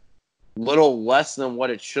little less than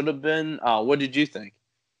what it should have been. What did you think?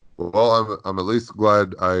 Well, I'm at least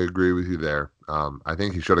glad I agree with you there. I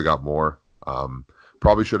think he should have got more.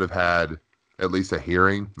 Probably should have had at least a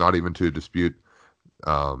hearing, not even to dispute,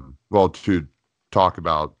 to talk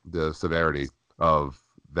about the severity of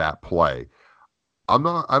that play.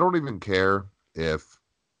 I don't even care if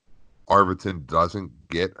Arvidsson doesn't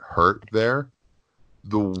get hurt there.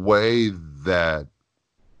 The way that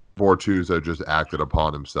Bortuzzo just acted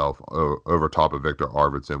upon himself over top of Victor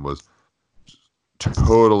Arvidsson was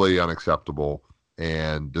totally unacceptable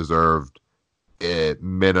and deserved at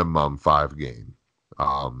minimum 5 game.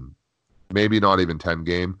 Maybe not even 10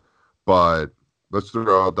 game, but let's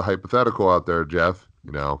throw out the hypothetical out there, Jeff,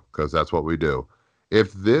 because that's what we do.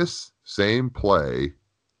 If this same play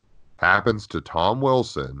happens to Tom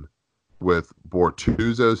Wilson with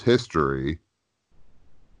Bortuzzo's history,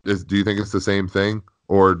 do you think it's the same thing?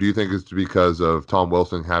 Or do you think it's because of Tom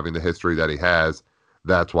Wilson having the history that he has,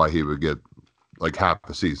 that's why he would get like half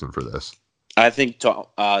a season for this? I think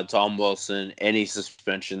Tom Wilson, any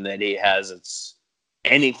suspension that he has,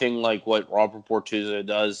 anything like what Robert Bortuzzo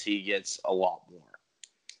does, he gets a lot more.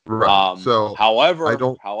 Right. So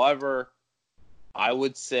however, I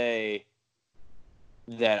would say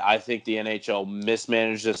that I think the NHL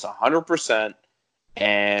mismanaged this 100%,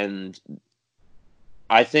 and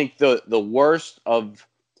I think the worst of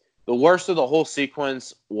the whole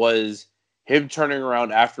sequence was him turning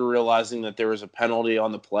around after realizing that there was a penalty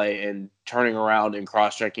on the play and turning around and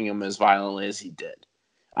cross-checking him as violently as he did.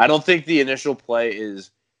 I don't think the initial play is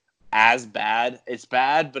as bad. It's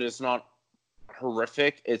bad, but it's not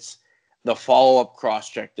horrific. It's the follow-up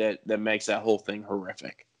cross-check that makes that whole thing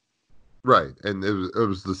horrific. Right, and it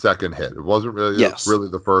was the second hit. It wasn't really really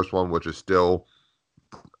the first one, which is still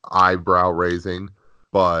eyebrow raising,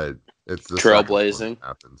 but it's the trailblazing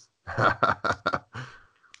happens.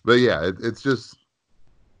 But yeah, it's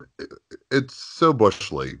so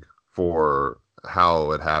Bush League for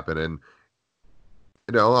how it happened, and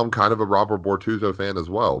I'm kind of a Robert Bortuzzo fan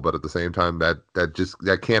as well, but at the same time,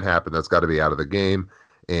 that can't happen. That's got to be out of the game,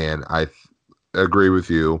 and I agree with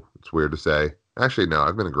you. It's weird to say. Actually, no,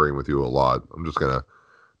 I've been agreeing with you a lot. I'm just gonna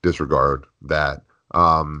disregard that.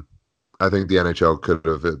 I think the NHL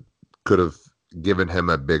could have given him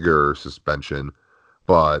a bigger suspension,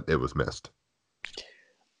 but it was missed.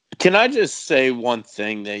 Can I just say one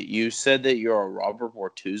thing? That you said that you're a Robert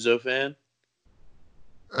Bortuzzo fan?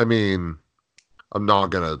 I mean, I'm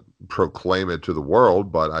not going to proclaim it to the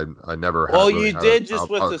world, but I never had. Well, you did just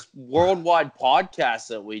with this worldwide podcast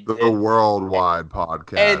that we did. The worldwide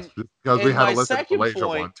podcast. Because we had to listen to Malaysia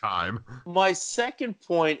one time. My second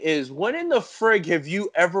point is, when in the frig have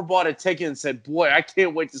you ever bought a ticket and said, boy, I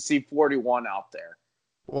can't wait to see 41 out there?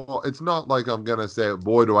 Well, it's not like I'm going to say,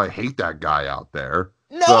 boy, do I hate that guy out there.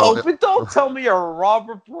 No, but don't tell me you're a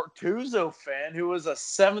Robert Bortuzzo fan who was a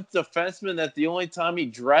seventh defenseman that the only time he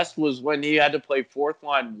dressed was when he had to play fourth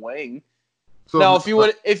line wing. So, now, if you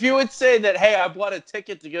would say that, hey, I bought a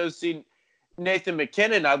ticket to go see Nathan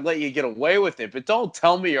MacKinnon, I'd let you get away with it. But don't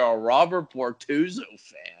tell me you're a Robert Bortuzzo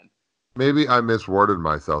fan. Maybe I misworded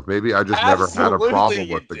myself. Maybe I just never had a problem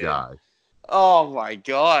with the guy. Oh my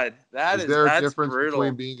God, that's there a difference brutal.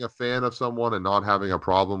 Between being a fan of someone and not having a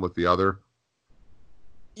problem with the other?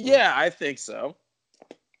 Yeah, I think so.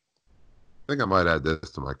 I think I might add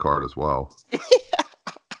this to my card as well.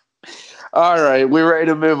 All right, we ready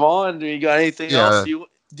to move on? Do you got anything else? Do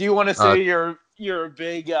you want to say you're a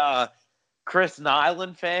big Chris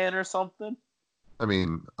Nyland fan or something? I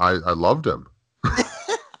mean, I loved him.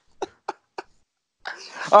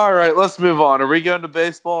 All right, let's move on. Are we going to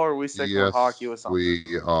baseball or are we sticking with hockey with something? We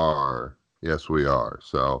are. Yes, we are.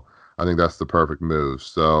 So I think that's the perfect move.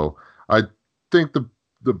 So I think the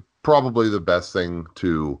probably the best thing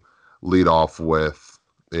to lead off with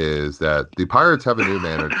is that the Pirates have a new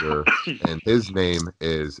manager, and his name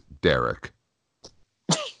is Derek.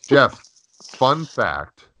 Jeff, fun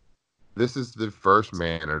fact, this is the first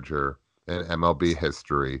manager in MLB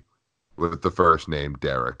history with the first name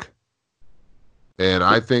Derek. And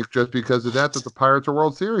I think just because of that the Pirates are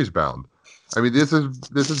World Series bound. I mean, this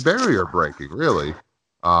is barrier breaking, really.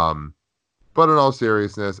 But in all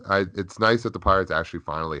seriousness, it's nice that the Pirates actually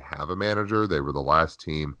finally have a manager. They were the last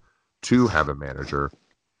team to have a manager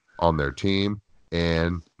on their team,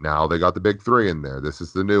 and now they got the big three in there. This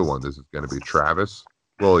is the new one. This is going to be Travis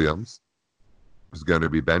Williams. It's going to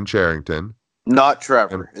be Ben Cherington. Not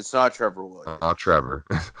Trevor. It's not Trevor Williams. Not Trevor.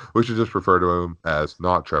 We should just refer to him as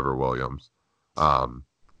not Trevor Williams.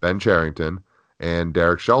 Ben Cherington and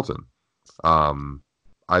Derek Shelton.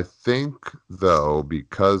 I think, though,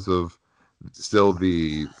 because of still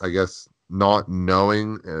the, I guess, not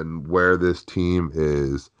knowing and where this team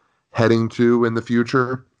is heading to in the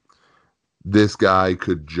future, this guy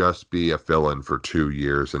could just be a fill-in for 2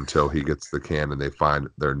 years until he gets the can and they find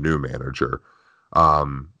their new manager.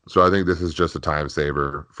 So I think this is just a time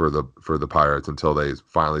saver for the Pirates until they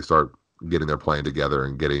finally start getting their plan together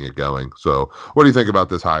and getting it going. So what do you think about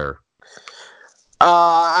this hire?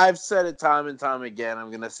 I've said it time and time again.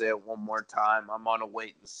 I'm going to say it one more time. I'm on a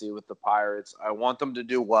wait and see with the Pirates. I want them to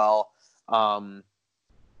do well,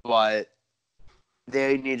 but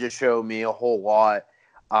they need to show me a whole lot.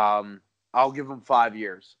 I'll give them 5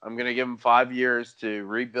 years. I'm going to give them 5 years to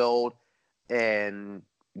rebuild and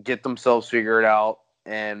get themselves figured out,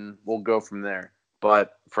 and we'll go from there.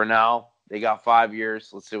 But for now, they got 5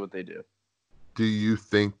 years. Let's see what they do. Do you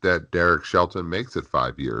think that Derek Shelton makes it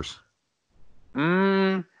 5 years?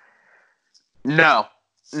 No,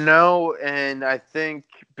 and I think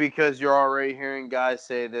because you're already hearing guys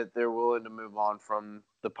say that they're willing to move on from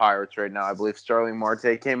the Pirates right now. I believe Starling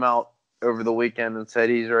Marte came out over the weekend and said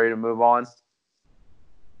he's ready to move on.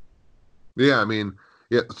 Yeah, I mean,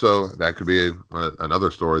 Yeah, so that could be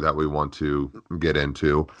another story that we want to get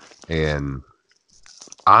into. And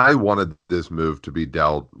I wanted this move to be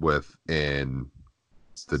dealt with in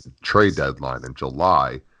the trade deadline in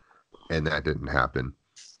July, and that didn't happen.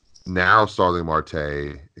 Now Starling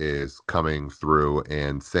Marte is coming through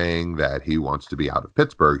and saying that he wants to be out of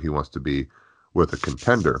Pittsburgh. He wants to be with a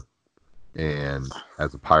contender. And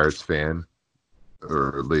as a Pirates fan,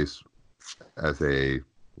 or at least as a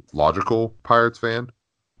logical Pirates fan,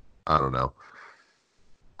 I don't know.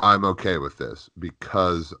 I'm okay with this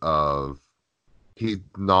because of he's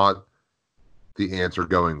not the answer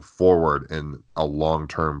going forward in a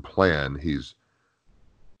long-term plan. He's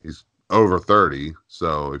over 30,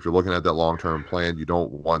 so if you're looking at that long-term plan, you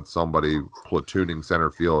don't want somebody platooning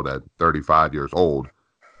center field at 35 years old,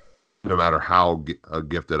 no matter how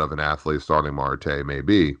gifted of an athlete Starling Marte may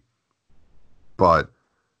be. But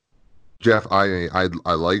Jeff, I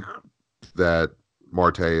like that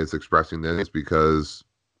Marte is expressing this because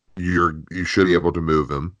you should be able to move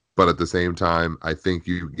him, but at the same time, I think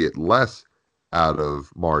you get less out of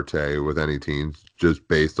Marte with any team just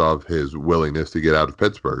based off his willingness to get out of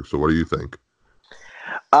Pittsburgh. So what do you think?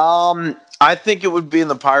 I think it would be in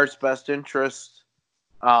the Pirates' best interest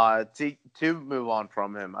to move on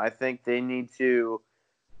from him. I think they need to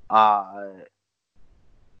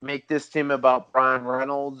make this team about Brian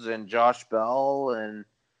Reynolds and Josh Bell and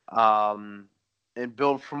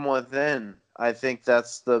build from within. I think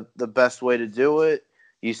that's the best way to do it.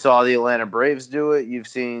 You saw the Atlanta Braves do it. You've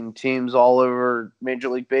seen teams all over Major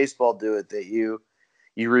League Baseball do it. That you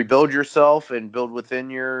rebuild yourself and build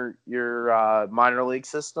within your minor league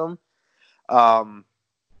system.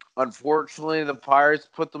 Unfortunately, the Pirates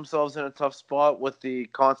put themselves in a tough spot with the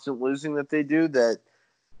constant losing that they do. That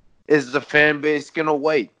is the fan base going to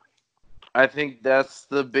wait? I think that's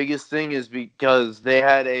the biggest thing, is because they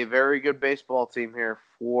had a very good baseball team here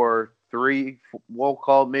for we'll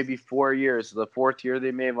call it maybe 4 years. The fourth year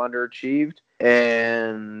they may have underachieved,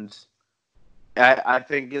 and I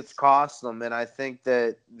think it's cost them. And I think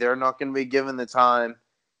that they're not going to be given the time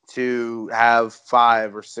to have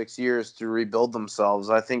 5 or 6 years to rebuild themselves.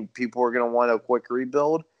 I think people are going to want a quick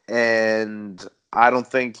rebuild, and I don't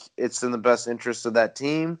think it's in the best interest of that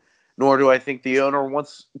team. Nor do I think the owner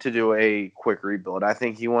wants to do a quick rebuild. I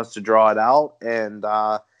think he wants to draw it out and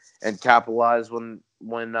capitalize when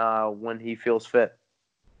he feels fit.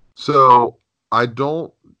 So I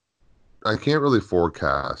can't really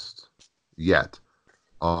forecast yet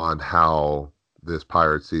on how this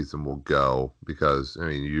Pirate season will go, because you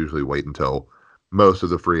usually wait until most of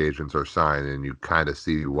the free agents are signed and you kind of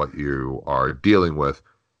see what you are dealing with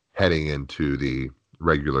heading into the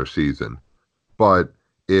regular season. But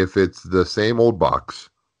if it's the same old Bucks,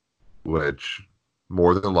 which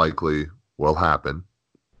more than likely will happen,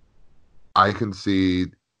 I can see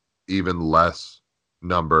even less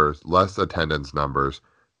attendance numbers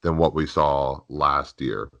than what we saw last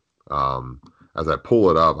year. As I pull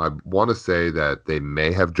it up, I want to say that they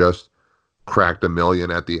may have just cracked 1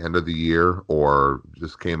 million at the end of the year, or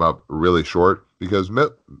just came up really short, because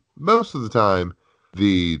most of the time,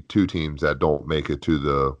 the two teams that don't make it to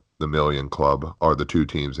the million club are the two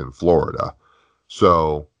teams in Florida.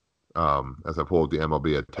 So, as I pull up the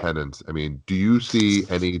MLB attendance, do you see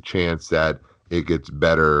any chance that it gets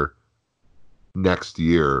better next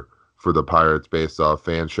year for the Pirates based off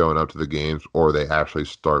fans showing up to the games, or they actually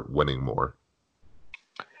start winning more?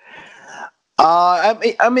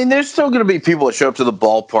 There's still going to be people that show up to the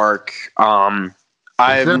ballpark.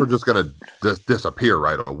 It's never just going to disappear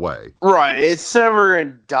right away. Right. It's never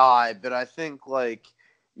going to die, but I think, like,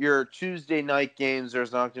 your Tuesday night games,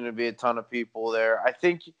 there's not going to be a ton of people there. I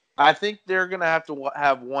think they're going to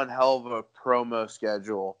have one hell of a promo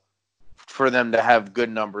schedule for them to have good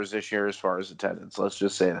numbers this year as far as attendance. Let's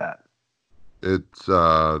just say that. It's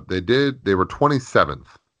they were 27th.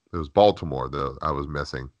 It was Baltimore that I was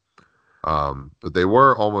missing. But they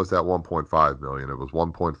were almost at 1.5 million. It was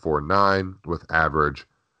 1.49 with average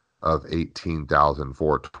of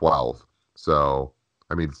 18,412. So,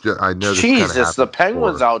 I know Jesus, the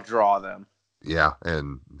Penguins outdraw them. Yeah,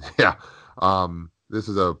 and yeah, this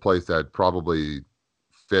is a place that probably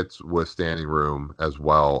fits with standing room as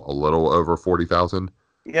well. A little over 40,000.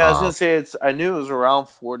 Yeah, I was gonna say I knew it was around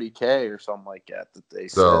 40K or something like that they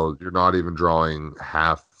said. So you're not even drawing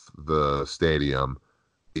half the stadium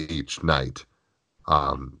each night.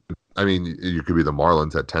 You could be the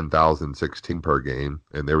Marlins at 10,016 per game,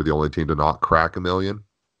 and they were the only team to not crack 1 million.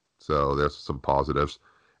 So there's some positives.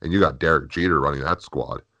 And you got Derek Jeter running that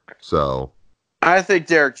squad. So I think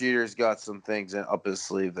Derek Jeter's got some things up his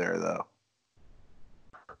sleeve there, though.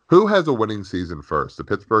 Who has a winning season first, the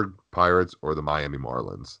Pittsburgh Pirates or the Miami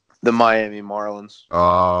Marlins? The Miami Marlins.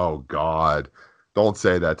 Oh, God. Don't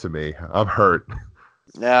say that to me. I'm hurt.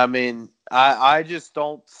 Yeah, I mean, I just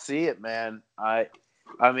don't see it, man. I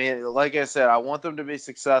mean, like I said, I want them to be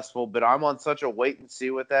successful, but I'm on such a wait and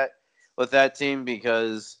see with that team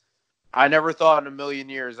because I never thought in a million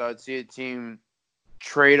years I would see a team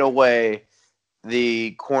trade away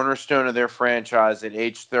the cornerstone of their franchise at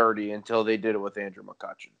age 30 until they did it with Andrew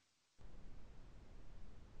McCutchen.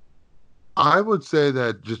 I would say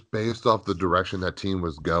that just based off the direction that team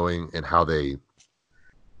was going and how they,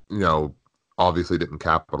 obviously didn't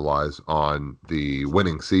capitalize on the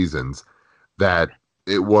winning seasons, that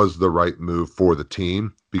it was the right move for the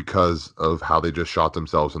team because of how they just shot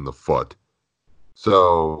themselves in the foot.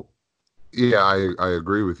 So, yeah, I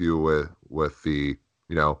agree with you with the,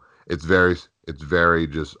 it's very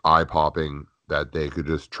just eye-popping that they could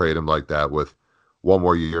just trade him like that with one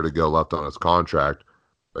more year to go left on his contract.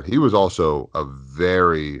 But he was also a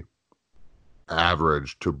very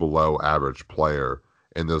average to below average player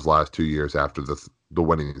in those last 2 years after the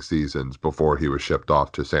winning seasons before he was shipped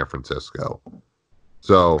off to San Francisco.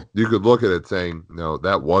 So you could look at it saying,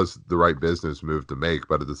 that was the right business move to make,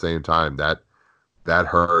 but at the same time, that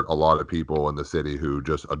hurt a lot of people in the city who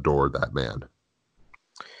just adored that man.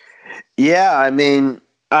 Yeah, I mean,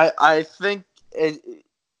 I think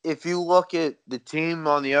if you look at the team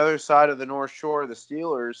on the other side of the North Shore, the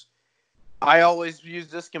Steelers, I always use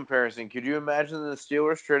this comparison. Could you imagine the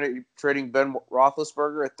Steelers trading Ben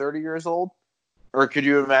Roethlisberger at 30 years old? Or could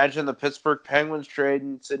you imagine the Pittsburgh Penguins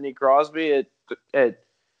trading Sidney Crosby at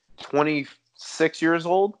 26 years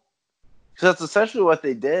old? Because that's essentially what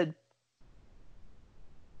they did.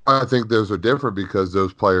 I think those are different because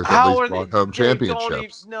those players at least brought home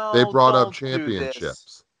championships. They brought up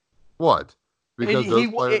championships. What? Because those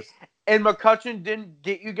players... And McCutchen didn't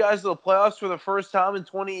get you guys to the playoffs for the first time in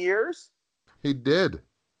 20 years? He did.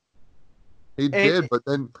 But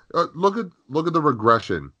then look at the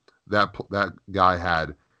regression that guy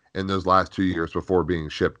had in those last 2 years before being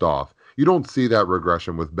shipped off. You don't see that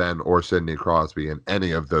regression with Ben or Sidney Crosby in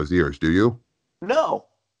any of those years, do you? No.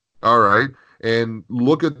 All right. And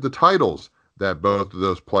look at the titles that both of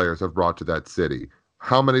those players have brought to that city.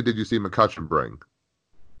 How many did you see McCutchen bring?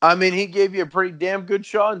 I mean, he gave you a pretty damn good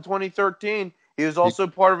shot in 2013. He was also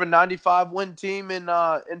part of a 95-win team in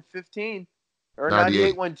 15. Or a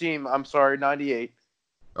 98-win team. I'm sorry, 98.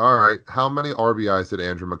 All right. How many RBIs did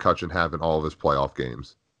Andrew McCutchen have in all of his playoff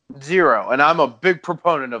games? 0. And I'm a big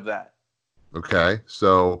proponent of that. Okay.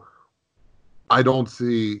 So I don't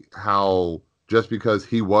see how just because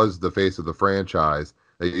he was the face of the franchise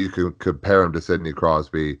that you could compare him to Sidney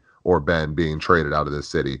Crosby or Ben being traded out of this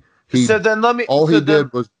city. All he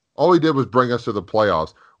did was bring us to the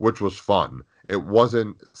playoffs, which was fun. It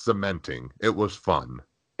wasn't cementing. It was fun.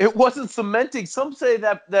 It wasn't cementing. Some say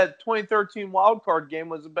that 2013 wild card game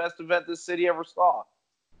was the best event this city ever saw.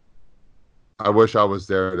 I wish I was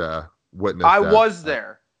there to witness that. I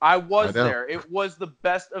was there. It was the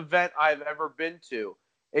best event I've ever been to.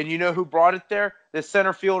 And you know who brought it there? The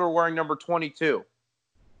center fielder wearing number 22.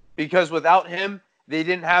 Because without him, they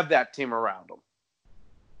didn't have that team around them.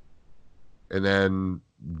 And then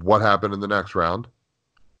what happened in the next round?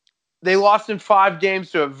 They lost in 5 games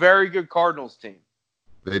to a very good Cardinals team.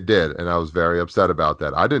 They did, and I was very upset about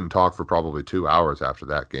that. I didn't talk for probably 2 hours after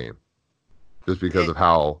that game just because of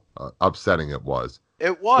how upsetting it was.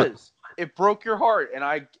 It was. It broke your heart, and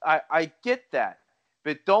I get that.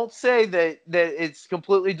 But don't say that it's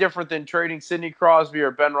completely different than trading Sidney Crosby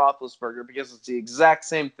or Ben Roethlisberger because it's the exact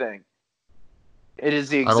same thing. It is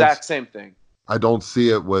the exact same thing. I don't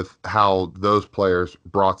see it with how those players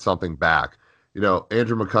brought something back.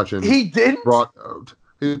 Andrew McCutchen. He didn't?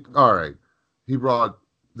 All right. He brought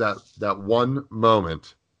that one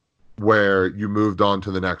moment where you moved on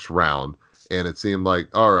to the next round, and it seemed like,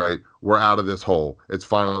 all right, we're out of this hole. It's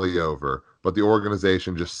finally over. But the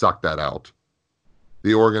organization just sucked that out.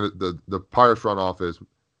 The Pirates front office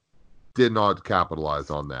did not capitalize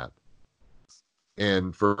on that.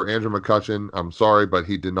 And for Andrew McCutchen, I'm sorry, but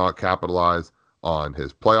he did not capitalize on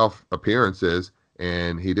his playoff appearances,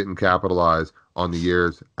 and he didn't capitalize on the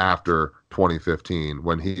years after 2015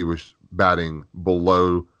 when he was batting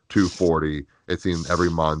below 240, it seemed, every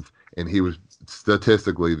month, and he was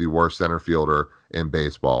statistically the worst center fielder in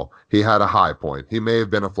baseball. He had a high point. He may have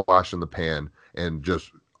been a flash in the pan and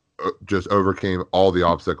just overcame all the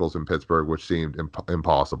obstacles in Pittsburgh, which seemed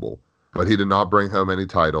impossible. But he did not bring home any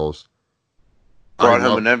titles. Brought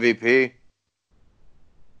him an MVP.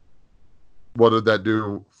 What did that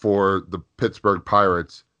do for the Pittsburgh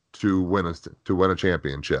Pirates to win a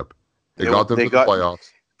championship? It got them to the playoffs.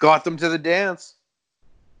 Got them to the dance.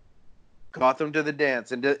 Got them to the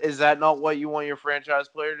dance. And is that not what you want your franchise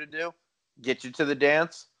player to do? Get you to the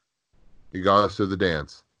dance? He got us to the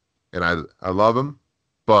dance. And I love him,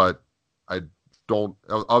 but I don't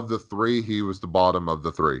of the three, he was the bottom of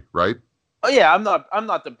the three, right? Oh yeah, I'm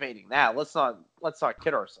not debating that. Let's not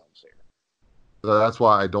kid ourselves here. So that's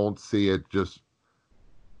why I don't see it just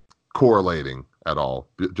correlating at all,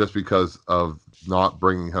 just because of not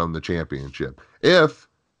bringing home the championship. If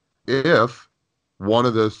one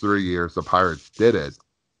of those 3 years the Pirates did it,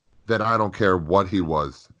 then I don't care what he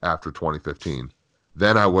was after 2015.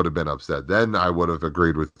 Then I would have been upset. Then I would have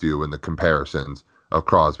agreed with you in the comparisons of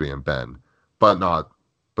Crosby and Ben, but not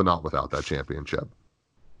without that championship.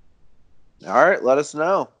 All right, let us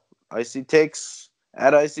know. Icy Takes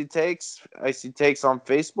at Icy Takes on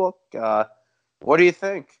Facebook. What do you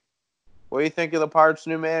think? What do you think of the Pirates'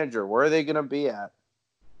 new manager? Where are they going to be at?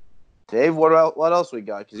 Dave, what else we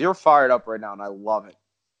got? Because you're fired up right now, and I love it.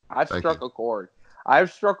 I've struck a chord.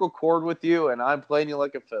 I've struck a chord with you, and I'm playing you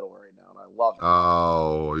like a fiddle right now, and I love it.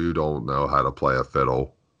 Oh, you don't know how to play a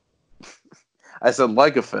fiddle. I said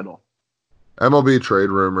like a fiddle. MLB Trade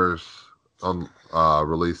Rumors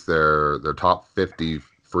released their top 50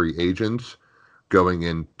 free agents going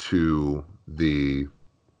into the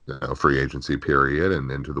free agency period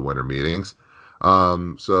and into the winter meetings. So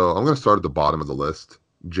I'm going to start at the bottom of the list,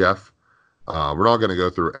 Jeff. We're not going to go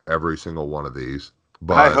through every single one of these.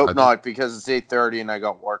 But I hope not, because it's 8:30 and I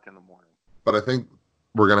got work in the morning. But I think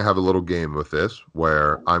we're going to have a little game with this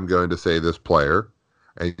where I'm going to say this player,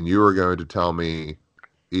 and you are going to tell me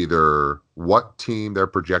either what team they're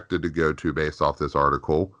projected to go to based off this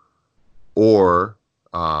article, or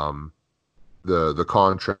the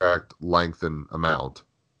contract length and amount.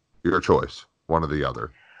 Your choice, one or the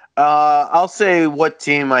other. I'll say what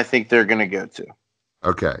team I think they're going to go to.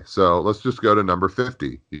 Okay, so let's just go to number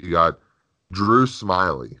 50. You got Drew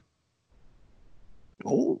Smyly.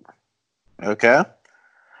 Oh, okay.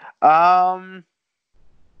 I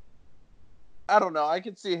don't know. I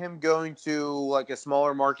could see him going to like a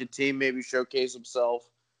smaller market team, maybe showcase himself.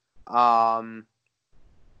 I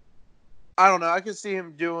don't know. I could see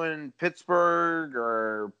him doing Pittsburgh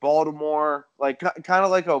or Baltimore, like kind of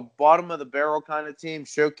like a bottom of the barrel kind of team,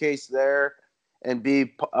 showcase there, and be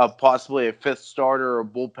possibly a fifth starter or a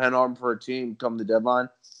bullpen arm for a team come the deadline.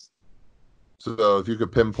 So if you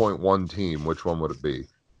could pinpoint one team, which one would it be?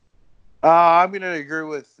 I'm going to agree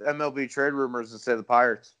with MLB Trade Rumors and say the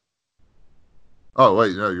Pirates. Oh,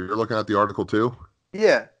 wait, no, you're looking at the article too?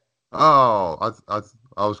 Yeah. Oh,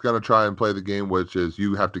 I was going to try and play the game, which is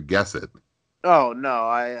you have to guess it. Oh,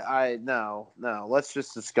 no, no. Let's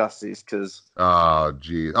just discuss these because. Oh,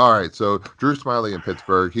 gee. All right, so Drew Smyly in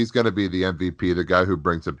Pittsburgh, he's going to be the MVP, the guy who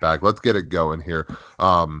brings it back. Let's get it going here.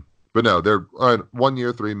 But no, they're 1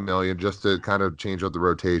 year, $3 million, just to kind of change up the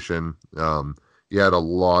rotation. You had a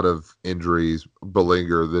lot of injuries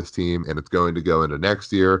beleaguer this team, and it's going to go into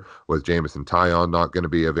next year with Jameson Taillon not going to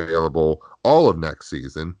be available all of next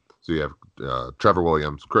season. So you have Trevor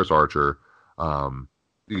Williams, Chris Archer.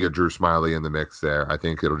 You get Drew Smyly in the mix there. I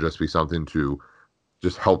think it'll just be something to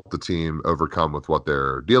just help the team overcome with what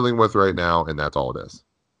they're dealing with right now, and that's all it is.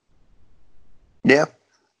 Yeah.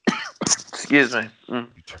 Excuse me.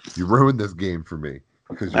 You ruined this game for me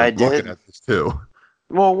because you're looking at this too.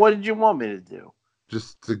 Well, what did you want me to do?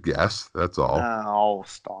 Just to guess, that's all. Oh,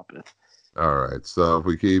 stop it. All right, so if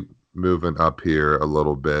we keep moving up here a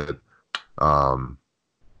little bit,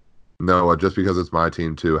 no, just because it's my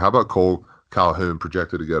team too. How about Cole Calhoun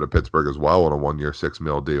projected to go to Pittsburgh as well on a 1 year, $6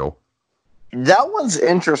 million deal? That one's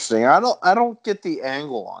interesting. I don't get the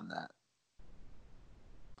angle on that.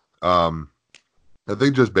 I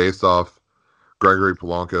think just based off Gregory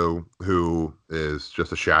Polanco, who is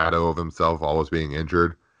just a shadow of himself, always being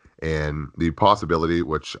injured, and the possibility,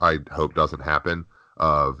 which I hope doesn't happen,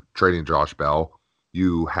 of trading Josh Bell,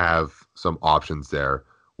 you have some options there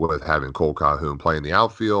with having Cole Calhoun play in the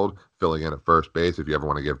outfield, filling in at first base if you ever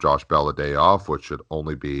want to give Josh Bell a day off, which should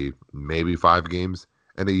only be maybe 5 games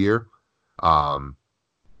in a year.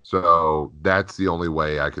 So that's the only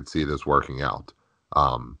way I could see this working out.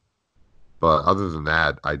 But other than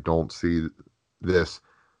that, I don't see this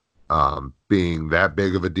being that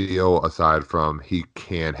big of a deal aside from he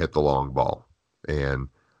can hit the long ball. And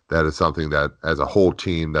that is something that, as a whole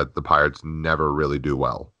team, that the Pirates never really do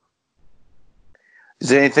well.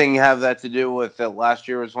 Does anything have that to do with that last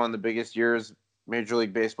year was one of the biggest years Major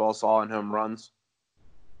League Baseball saw in home runs?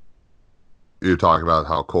 You're talking about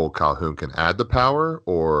how Cole Calhoun can add the power,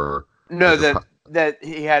 or no, that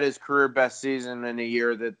he had his career best season in a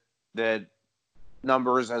year that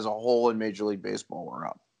numbers as a whole in Major League Baseball were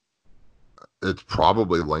up. it's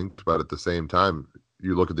probably linked, but at the same time,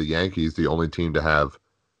 you look at the Yankees, the only team to have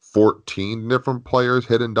 14 different players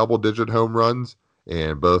hitting double-digit home runs,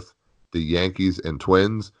 and both the Yankees and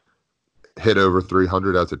Twins hit over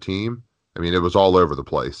 300 as a team. I mean, it was all over the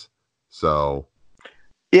place. So,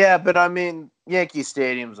 yeah, but I mean, Yankee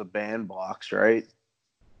Stadium's a bandbox, right?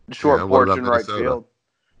 Short yeah, what porch about in right Minnesota? field.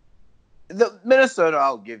 The Minnesota,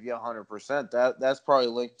 I'll give you 100%. That's probably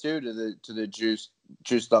linked too to the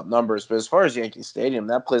juiced up numbers. But as far as Yankee Stadium,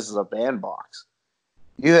 that place is a bandbox.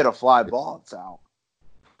 You hit a fly ball, it's out.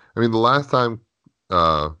 I mean, the last time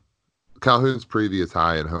Calhoun's previous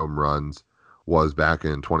high in home runs was back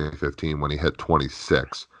in 2015 when he hit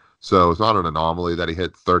 26. So it's not an anomaly that he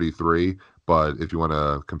hit 33, but if you want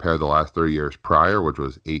to compare the last 3 years prior, which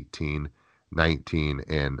was 18, 19,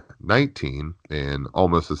 and 19, and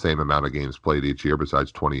almost the same amount of games played each year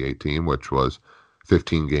besides 2018, which was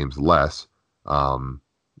 15 games less,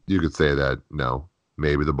 you could say that, no,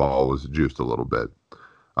 maybe the ball was juiced a little bit.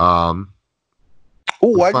 Oh,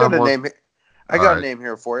 I got a one. name. I got a name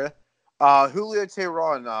here for you. Julio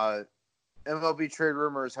Teheran. MLB trade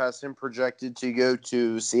rumors has him projected to go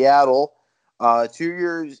to Seattle. 2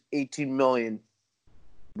 years, $18 million.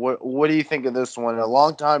 What do you think of this one? A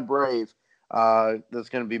longtime Brave that's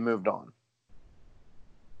going to be moved on.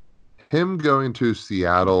 Him going to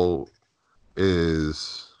Seattle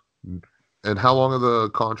is, and how long of the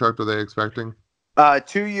contract are they expecting?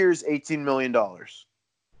 2 years, $18 million.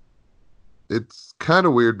 It's kind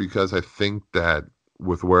of weird because I think that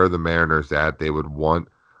with where the Mariners at, they would want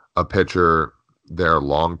a pitcher there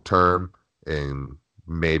long term and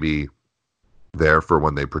maybe there for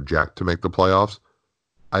when they project to make the playoffs.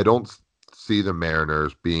 I don't see the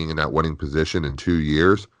Mariners being in that winning position in 2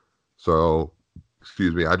 years. So,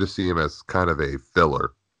 excuse me, I just see him as kind of a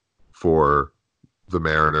filler for the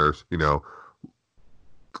Mariners. You know,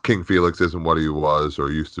 King Felix isn't what he was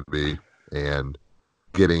or used to be, and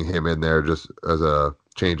getting him in there just as a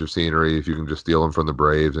change of scenery, if you can just steal him from the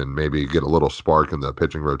Braves and maybe get a little spark in the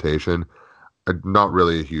pitching rotation. I'm not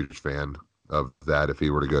really a huge fan of that if he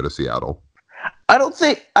were to go to Seattle.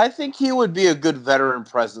 I think he would be a good veteran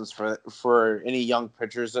presence for any young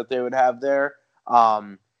pitchers that they would have there.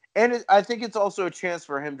 I think it's also a chance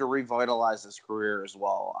for him to revitalize his career as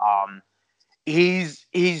well. He's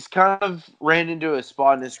kind of ran into a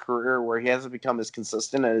spot in his career where he hasn't become as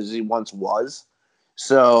consistent as he once was.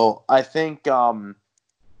 So I think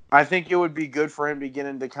it would be good for him to get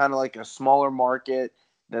into kind of like a smaller market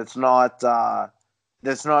that's not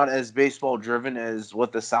as baseball driven as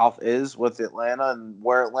what the South is with Atlanta and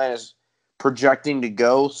where Atlanta's projecting to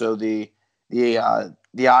go. So the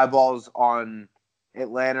eyeballs on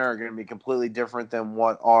Atlanta are going to be completely different than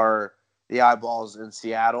what are the eyeballs in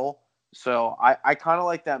Seattle. So I kind of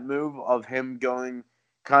like that move of him going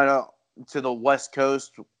kind of to the West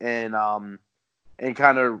Coast and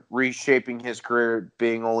kind of reshaping his career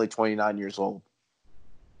being only 29 years old.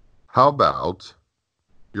 How about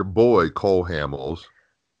your boy Cole Hamels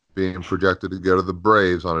being projected to go to the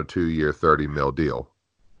Braves on a 2-year, $30 million deal?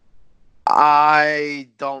 I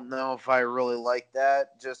don't know if I really like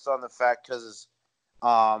that, just on the fact because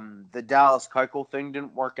the Dallas Keuchel thing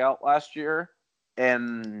didn't work out last year,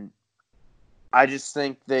 and I just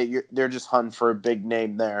think that they're just hunting for a big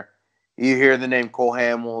name there. You hear the name Cole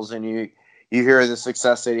Hamels, and you hear the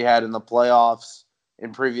success that he had in the playoffs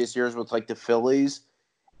in previous years with like the Phillies,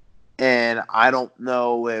 and I don't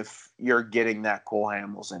know if you're getting that Cole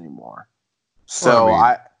Hamels anymore. So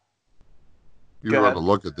well, you want to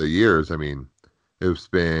look at the years. I mean, it's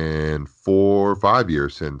been 4 or 5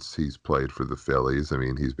 years since he's played for the Phillies. I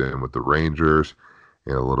mean, he's been with the Rangers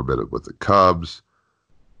and a little bit with the Cubs.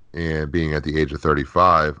 And being at the age of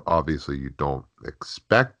 35, obviously you don't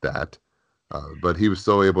expect that. But he was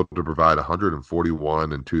still able to provide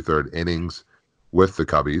 141 and 2/3 innings with the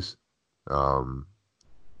Cubbies.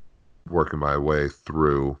 Working my way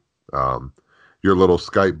through your little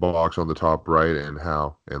Skype box on the top right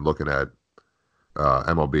and looking at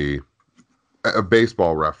MLB, a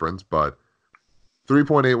baseball reference, but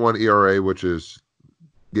 3.81 ERA, which is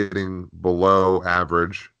getting below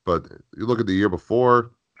average. But you look at the year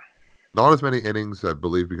before, not as many innings, I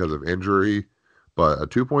believe, because of injury, but a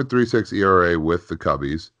 2.36 ERA with the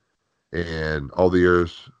Cubbies. And all the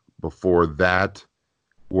years before that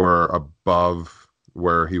were above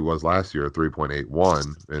where he was last year,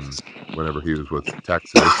 3.81. And whenever he was with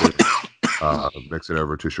Texas, mixing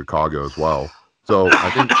over to Chicago as well. So I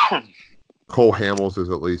think Cole Hamels is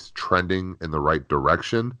at least trending in the right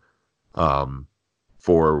direction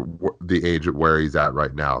for the age at where he's at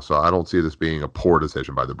right now. So I don't see this being a poor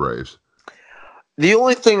decision by the Braves. The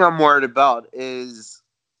only thing I'm worried about is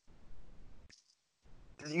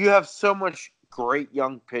you have so much great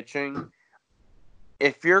young pitching.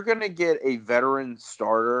 If you're going to get a veteran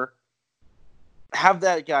starter, have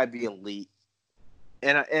that guy be elite.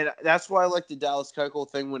 And that's why I like the Dallas Keuchel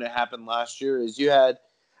thing when it happened last year is you had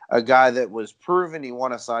a guy that was proven. He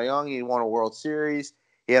won a Cy Young. He won a World Series.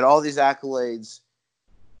 He had all these accolades,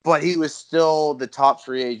 but he was still the top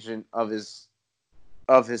free agent of his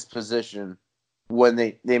position when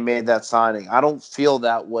they made that signing. I don't feel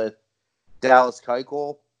that with Dallas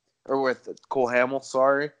Keuchel or with Cole Hamels.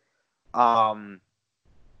 Sorry. I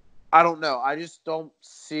don't know. I just don't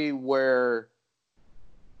see where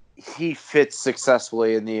he fits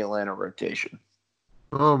successfully in the Atlanta rotation.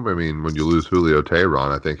 I mean, when you lose Julio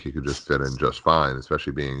Teheran, I think he could just fit in just fine,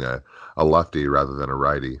 especially being a lefty rather than a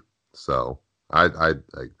righty. So I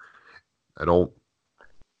don't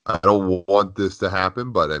want this to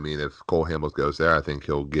happen, but I mean, if Cole Hamels goes there, I think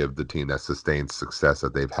he'll give the team that sustained success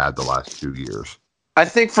that they've had the last 2 years. I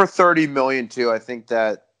think for $30 million too. I think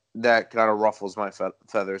that kind of ruffles my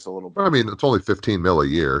feathers a little bit. I mean, it's only $15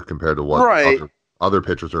 million a year compared to what right. other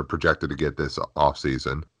pitchers are projected to get this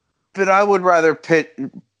offseason. But I would rather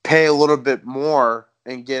pay a little bit more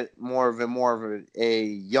and get more of a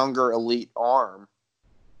younger elite arm.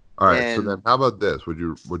 All right. So then, how about this? Would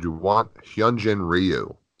you want Hyunjin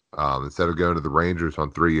Ryu instead of going to the Rangers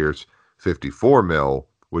on 3 years, $54 million?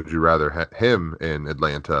 Would you rather have him in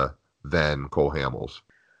Atlanta than Cole Hamels?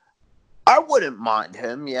 I wouldn't mind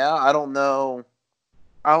him. Yeah, I don't know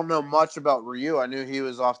much about Ryu. I knew he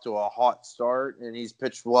was off to a hot start, and he's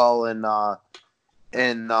pitched well in LA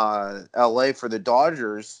for the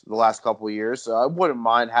Dodgers the last couple of years. So I wouldn't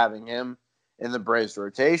mind having him in the Braves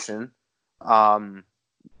rotation.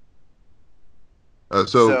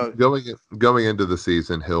 So going into the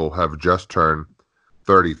season, he'll have just turned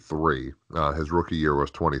 33. His rookie year was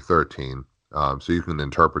 2013. So you can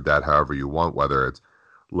interpret that however you want, whether it's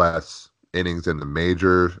less innings in the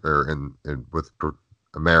majors or in with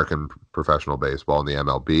American professional baseball in the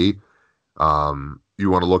MLB. You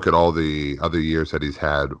want to look at all the other years that he's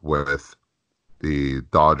had with the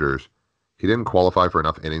Dodgers. He didn't qualify for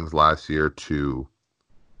enough innings last year to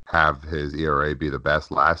have his ERA be the best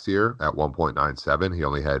last year at 1.97. He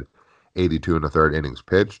only had 82 and a third innings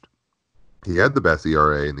pitched. He had the best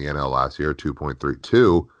ERA in the NL last year,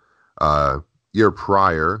 2.32. Year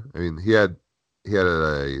prior, I mean, he had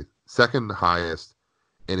a second highest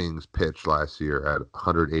innings pitched last year at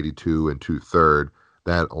 182 and 2/3.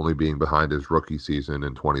 That only being behind his rookie season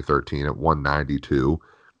in 2013 at 192.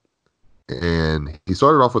 And he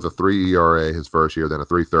started off with a 3 ERA his first year, then a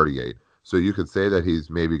 3.38. So you could say that he's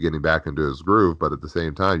maybe getting back into his groove, but at the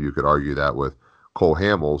same time, you could argue that with Cole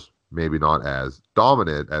Hamels, maybe not as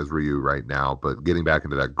dominant as Ryu right now, but getting back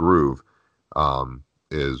into that groove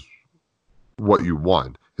is what you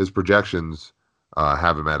want. His projections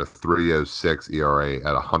have him at a 3.06 ERA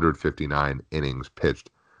at 159 innings pitched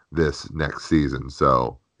this next season.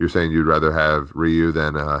 So you're saying you'd rather have Ryu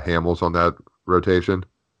than Hamels on that rotation?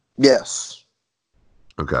 Yes.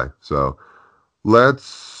 Okay, so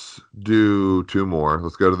let's do 2 more.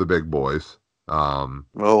 Let's go to the big boys.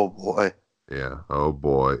 Oh boy. Yeah, oh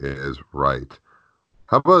boy is right.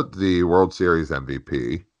 How about the World Series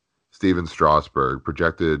MVP, Steven Strasburg,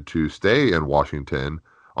 projected to stay in Washington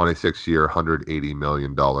on a 6-year, $180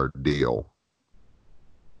 million deal?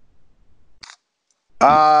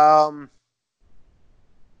 I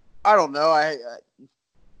don't know.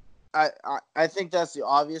 I think that's the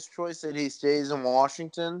obvious choice that he stays in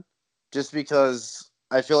Washington, just because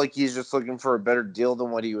I feel like he's just looking for a better deal than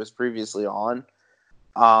what he was previously on.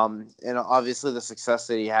 And obviously the success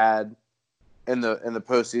that he had in the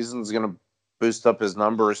postseason is going to boost up his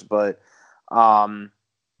numbers, but I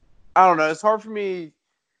don't know. It's hard for me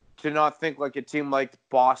to not think like a team like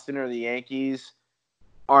Boston or the Yankees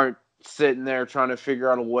aren't sitting there trying to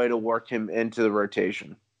figure out a way to work him into their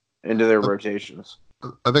rotations.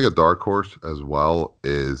 I think a dark horse as well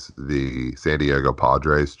is the San Diego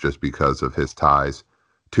Padres, just because of his ties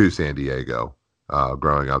to San Diego,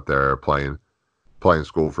 growing up there, playing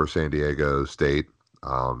school for San Diego State,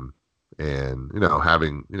 and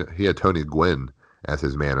having he had Tony Gwynn as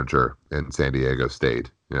his manager in San Diego State.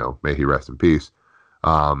 May he rest in peace.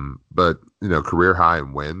 But career high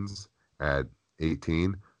in wins at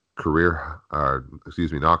 18.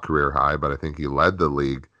 Not career high, but I think he led the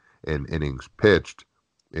league in innings pitched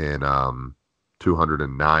in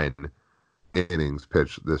 209 innings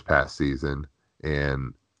pitched this past season,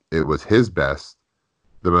 and it was his best,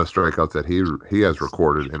 the most strikeouts that he has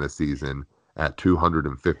recorded in a season at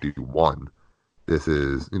 251. This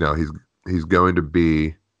is, he's going to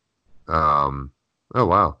be, oh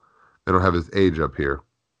wow, they don't have his age up here.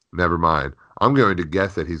 Never mind. I'm going to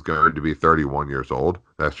guess that he's going to be 31 years old.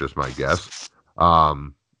 That's just my guess.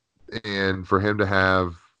 And for him to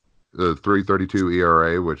have the 3.32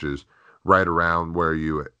 ERA, which is right around where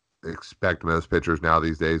you expect most pitchers now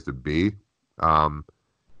these days to be.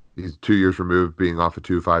 He's 2 years removed being off a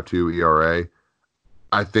 2.52 ERA.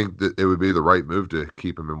 I think that it would be the right move to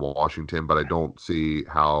keep him in Washington, but I don't see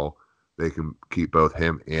how they can keep both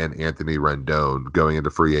him and Anthony Rendon going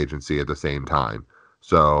into free agency at the same time.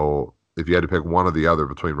 So if you had to pick one or the other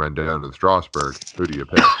between Rendon and Strasburg, who do you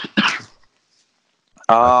pick?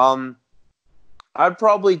 I'd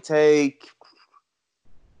probably take.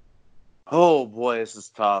 Oh boy, this is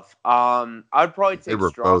tough. I'd probably take. They were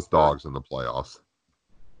Strasburg. both dogs in the playoffs.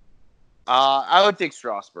 I would take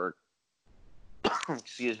Strasburg.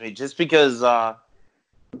 Excuse me, just because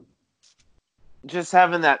just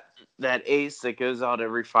having that ace that goes out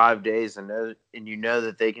every 5 days and you know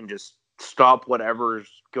that they can just stop whatever's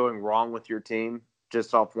going wrong with your team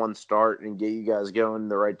just off one start and get you guys going in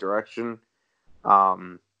the right direction.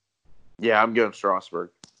 Yeah, I'm going Strasburg.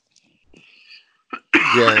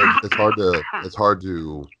 Yeah, it's hard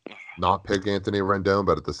to not pick Anthony Rendon,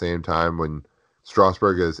 but at the same time, when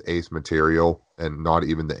Strasburg is ace material and not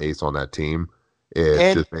even the ace on that team,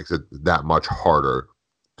 it just makes it that much harder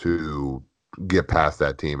to get past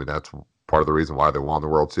that team, and that's part of the reason why they won the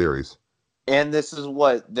World Series. And this is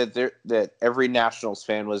what that every Nationals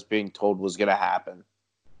fan was being told was going to happen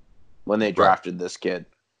when they drafted this kid.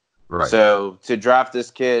 Right. So to draft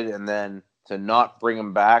this kid and then to not bring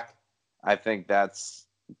him back, I think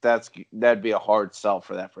that'd be a hard sell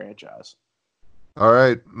for that franchise. All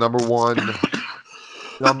right, number one.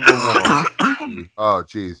 Oh,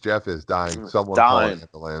 geez, Jeff is dying. Someone call an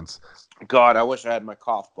ambulance. God, I wish I had my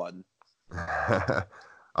cough button.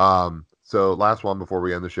 So last one before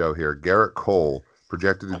we end the show here. Garrett Cole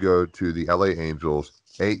projected to go to the LA Angels,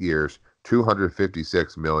 8 years,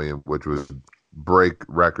 $256 million, which would break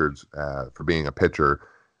records for being a pitcher.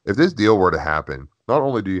 If this deal were to happen, not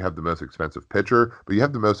only do you have the most expensive pitcher, but you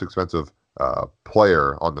have the most expensive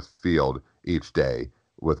player on the field each day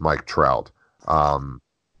with Mike Trout.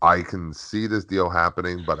 I can see this deal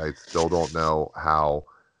happening, but I still don't know how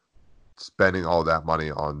spending all that money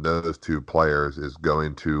on those two players is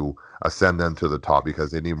going to ascend them to the top, because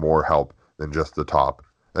they need more help than just the top.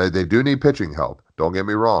 They do need pitching help. Don't get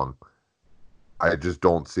me wrong. I just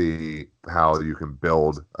don't see how you can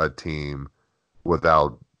build a team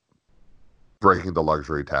without breaking the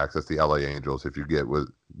luxury tax. That's the LA Angels if you get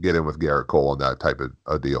in with Garrett Cole on that type of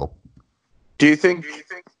a deal. Do you think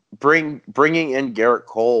bringing in Garrett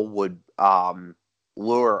Cole would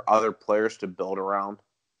lure other players to build around?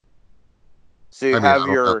 So you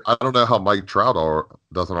I don't know how Mike Trout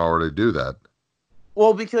doesn't already do that.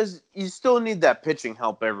 Well, because you still need that pitching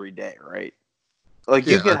help every day, right? Like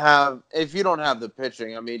you can have, if you don't have the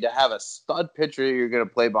pitching, I mean, to have a stud pitcher you're going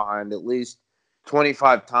to play behind at least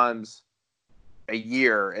 25 times a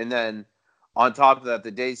year. And then on top of that,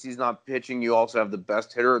 the days he's not pitching, you also have the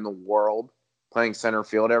best hitter in the world playing center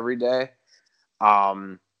field every day.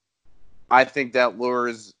 I think that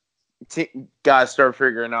lures guys start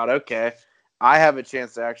figuring out, okay, I have a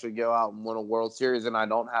chance to actually go out and win a World Series, and I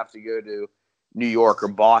don't have to go to New York or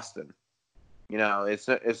Boston. You know, it's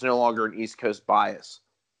no longer an East Coast bias.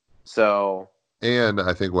 So, and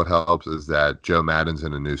I think what helps is that Joe Maddon's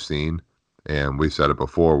in a new scene, and we said it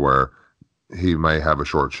before where he may have a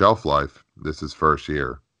short shelf life. This is first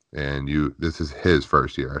year, and this is his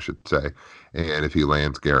first year, I should say. And if he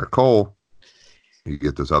lands Garrett Cole, you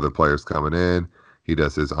get those other players coming in. He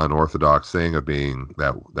does his unorthodox thing of being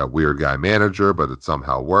that weird guy manager, but it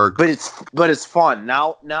somehow works. But it's fun.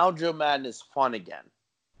 Now Joe Maddon is fun again.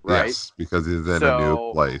 Right? Yes, because he's in a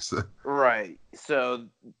new place. Right. So,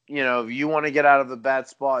 you know, if you want to get out of a bad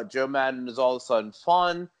spot, Joe Maddon is all of a sudden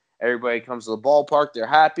fun. Everybody comes to the ballpark. They're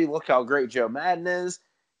happy. Look how great Joe Maddon is.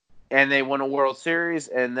 And they win a World Series,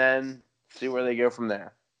 and then see where they go from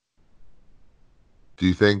there. Do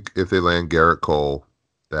you think if they land Garrett Cole,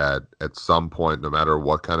 that at some point, no matter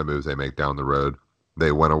what kind of moves they make down the road,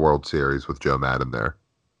 they win a World Series with Joe Maddon there?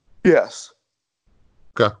 Yes.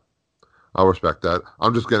 Okay. I'll respect that.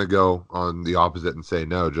 I'm just going to go on the opposite and say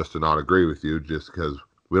no, just to not agree with you, just because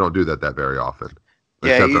we don't do that very often.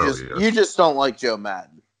 Yeah, you just don't like Joe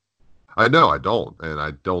Maddon. I know I don't, and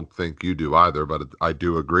I don't think you do either, but I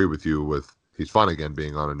do agree with you with he's fun again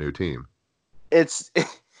being on a new team. It's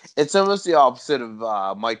almost the opposite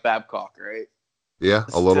of Mike Babcock, right? Yeah,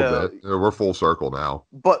 a little bit. We're full circle now.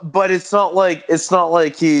 But it's not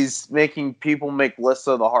like he's making people make lists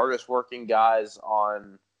of the hardest working guys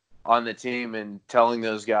on the team and telling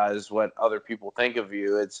those guys what other people think of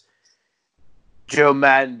you. It's Joe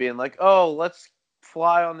Madden being like, "Oh, let's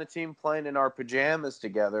fly on the team plane in our pajamas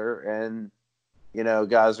together," and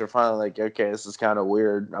guys are finally like, "Okay, this is kind of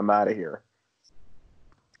weird. I'm out of here."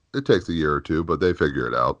 It takes a year or two, but they figure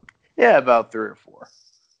it out. Yeah, about 3 or 4.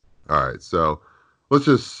 All right, so let's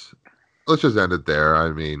just end it there.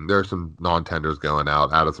 I mean, there's some non-tenders going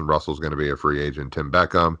out. Addison Russell's going to be a free agent. Tim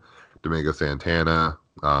Beckham, Domingo Santana.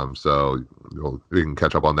 So we can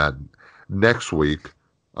catch up on that next week.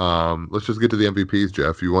 Let's just get to the MVPs,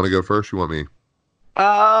 Jeff. You want to go first? You want me?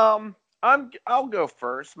 I'll go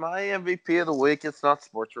first. My MVP of the week. It's not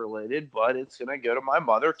sports related, but it's gonna go to my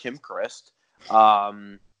mother, Kim Christ.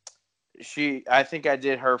 I think I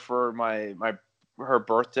did her for her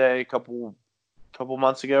birthday a couple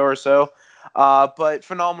months ago or so. But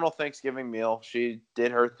phenomenal Thanksgiving meal. She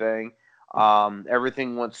did her thing.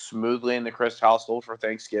 Everything went smoothly in the Christ household for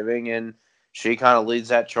Thanksgiving, and she kind of leads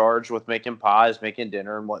that charge with making pies, making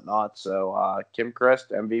dinner, and whatnot. So, Kim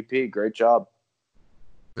Christ, MVP, great job.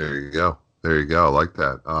 There you go. I like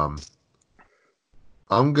that.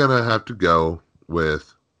 I'm gonna have to go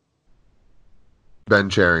with Ben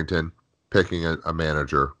Cherington picking a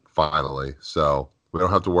manager finally, so we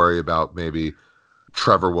don't have to worry about maybe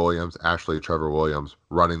Trevor Williams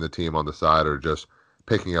running the team on the side, or just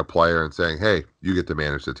picking a player and saying, "Hey, you get to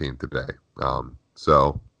manage the team today."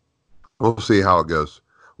 So we'll see how it goes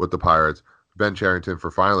with the Pirates. Ben Cherington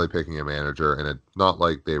for finally picking a manager, and it's not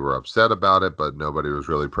like they were upset about it, but nobody was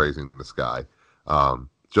really praising this guy.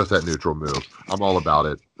 Just that neutral move. I'm all about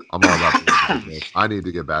it. I need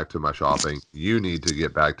to get back to my shopping. You need to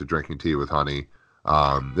get back to drinking tea with honey.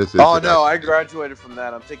 This is. Oh no, I graduated from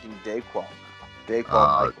that. I'm taking Dayquil now.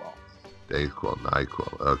 Dayquil,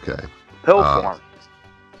 NyQuil. Okay. Pill form.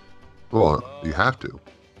 Well, you have to.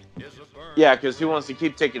 Yeah, because who wants to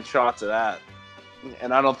keep taking shots of that?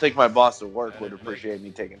 And I don't think my boss at work would appreciate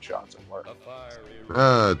me taking shots at work.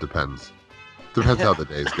 It depends. Depends how the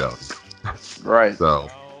days go. Right. So,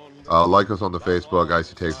 like us on the Facebook,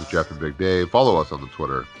 Icy Takes with Jeff and Big Dave. Follow us on the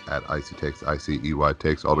Twitter at Icy Takes, ICEY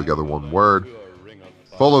Takes, all together one word.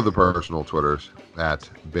 Follow the personal Twitters at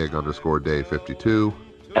Big_Dave52.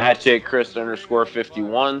 At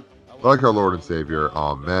JChrist_51. Like our Lord and Savior,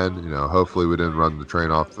 amen. Hopefully we didn't run the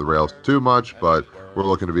train off the rails too much, but we're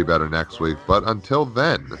looking to be better next week. But until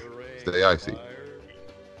then, stay icy.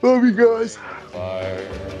 Love you guys.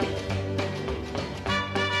 Fire.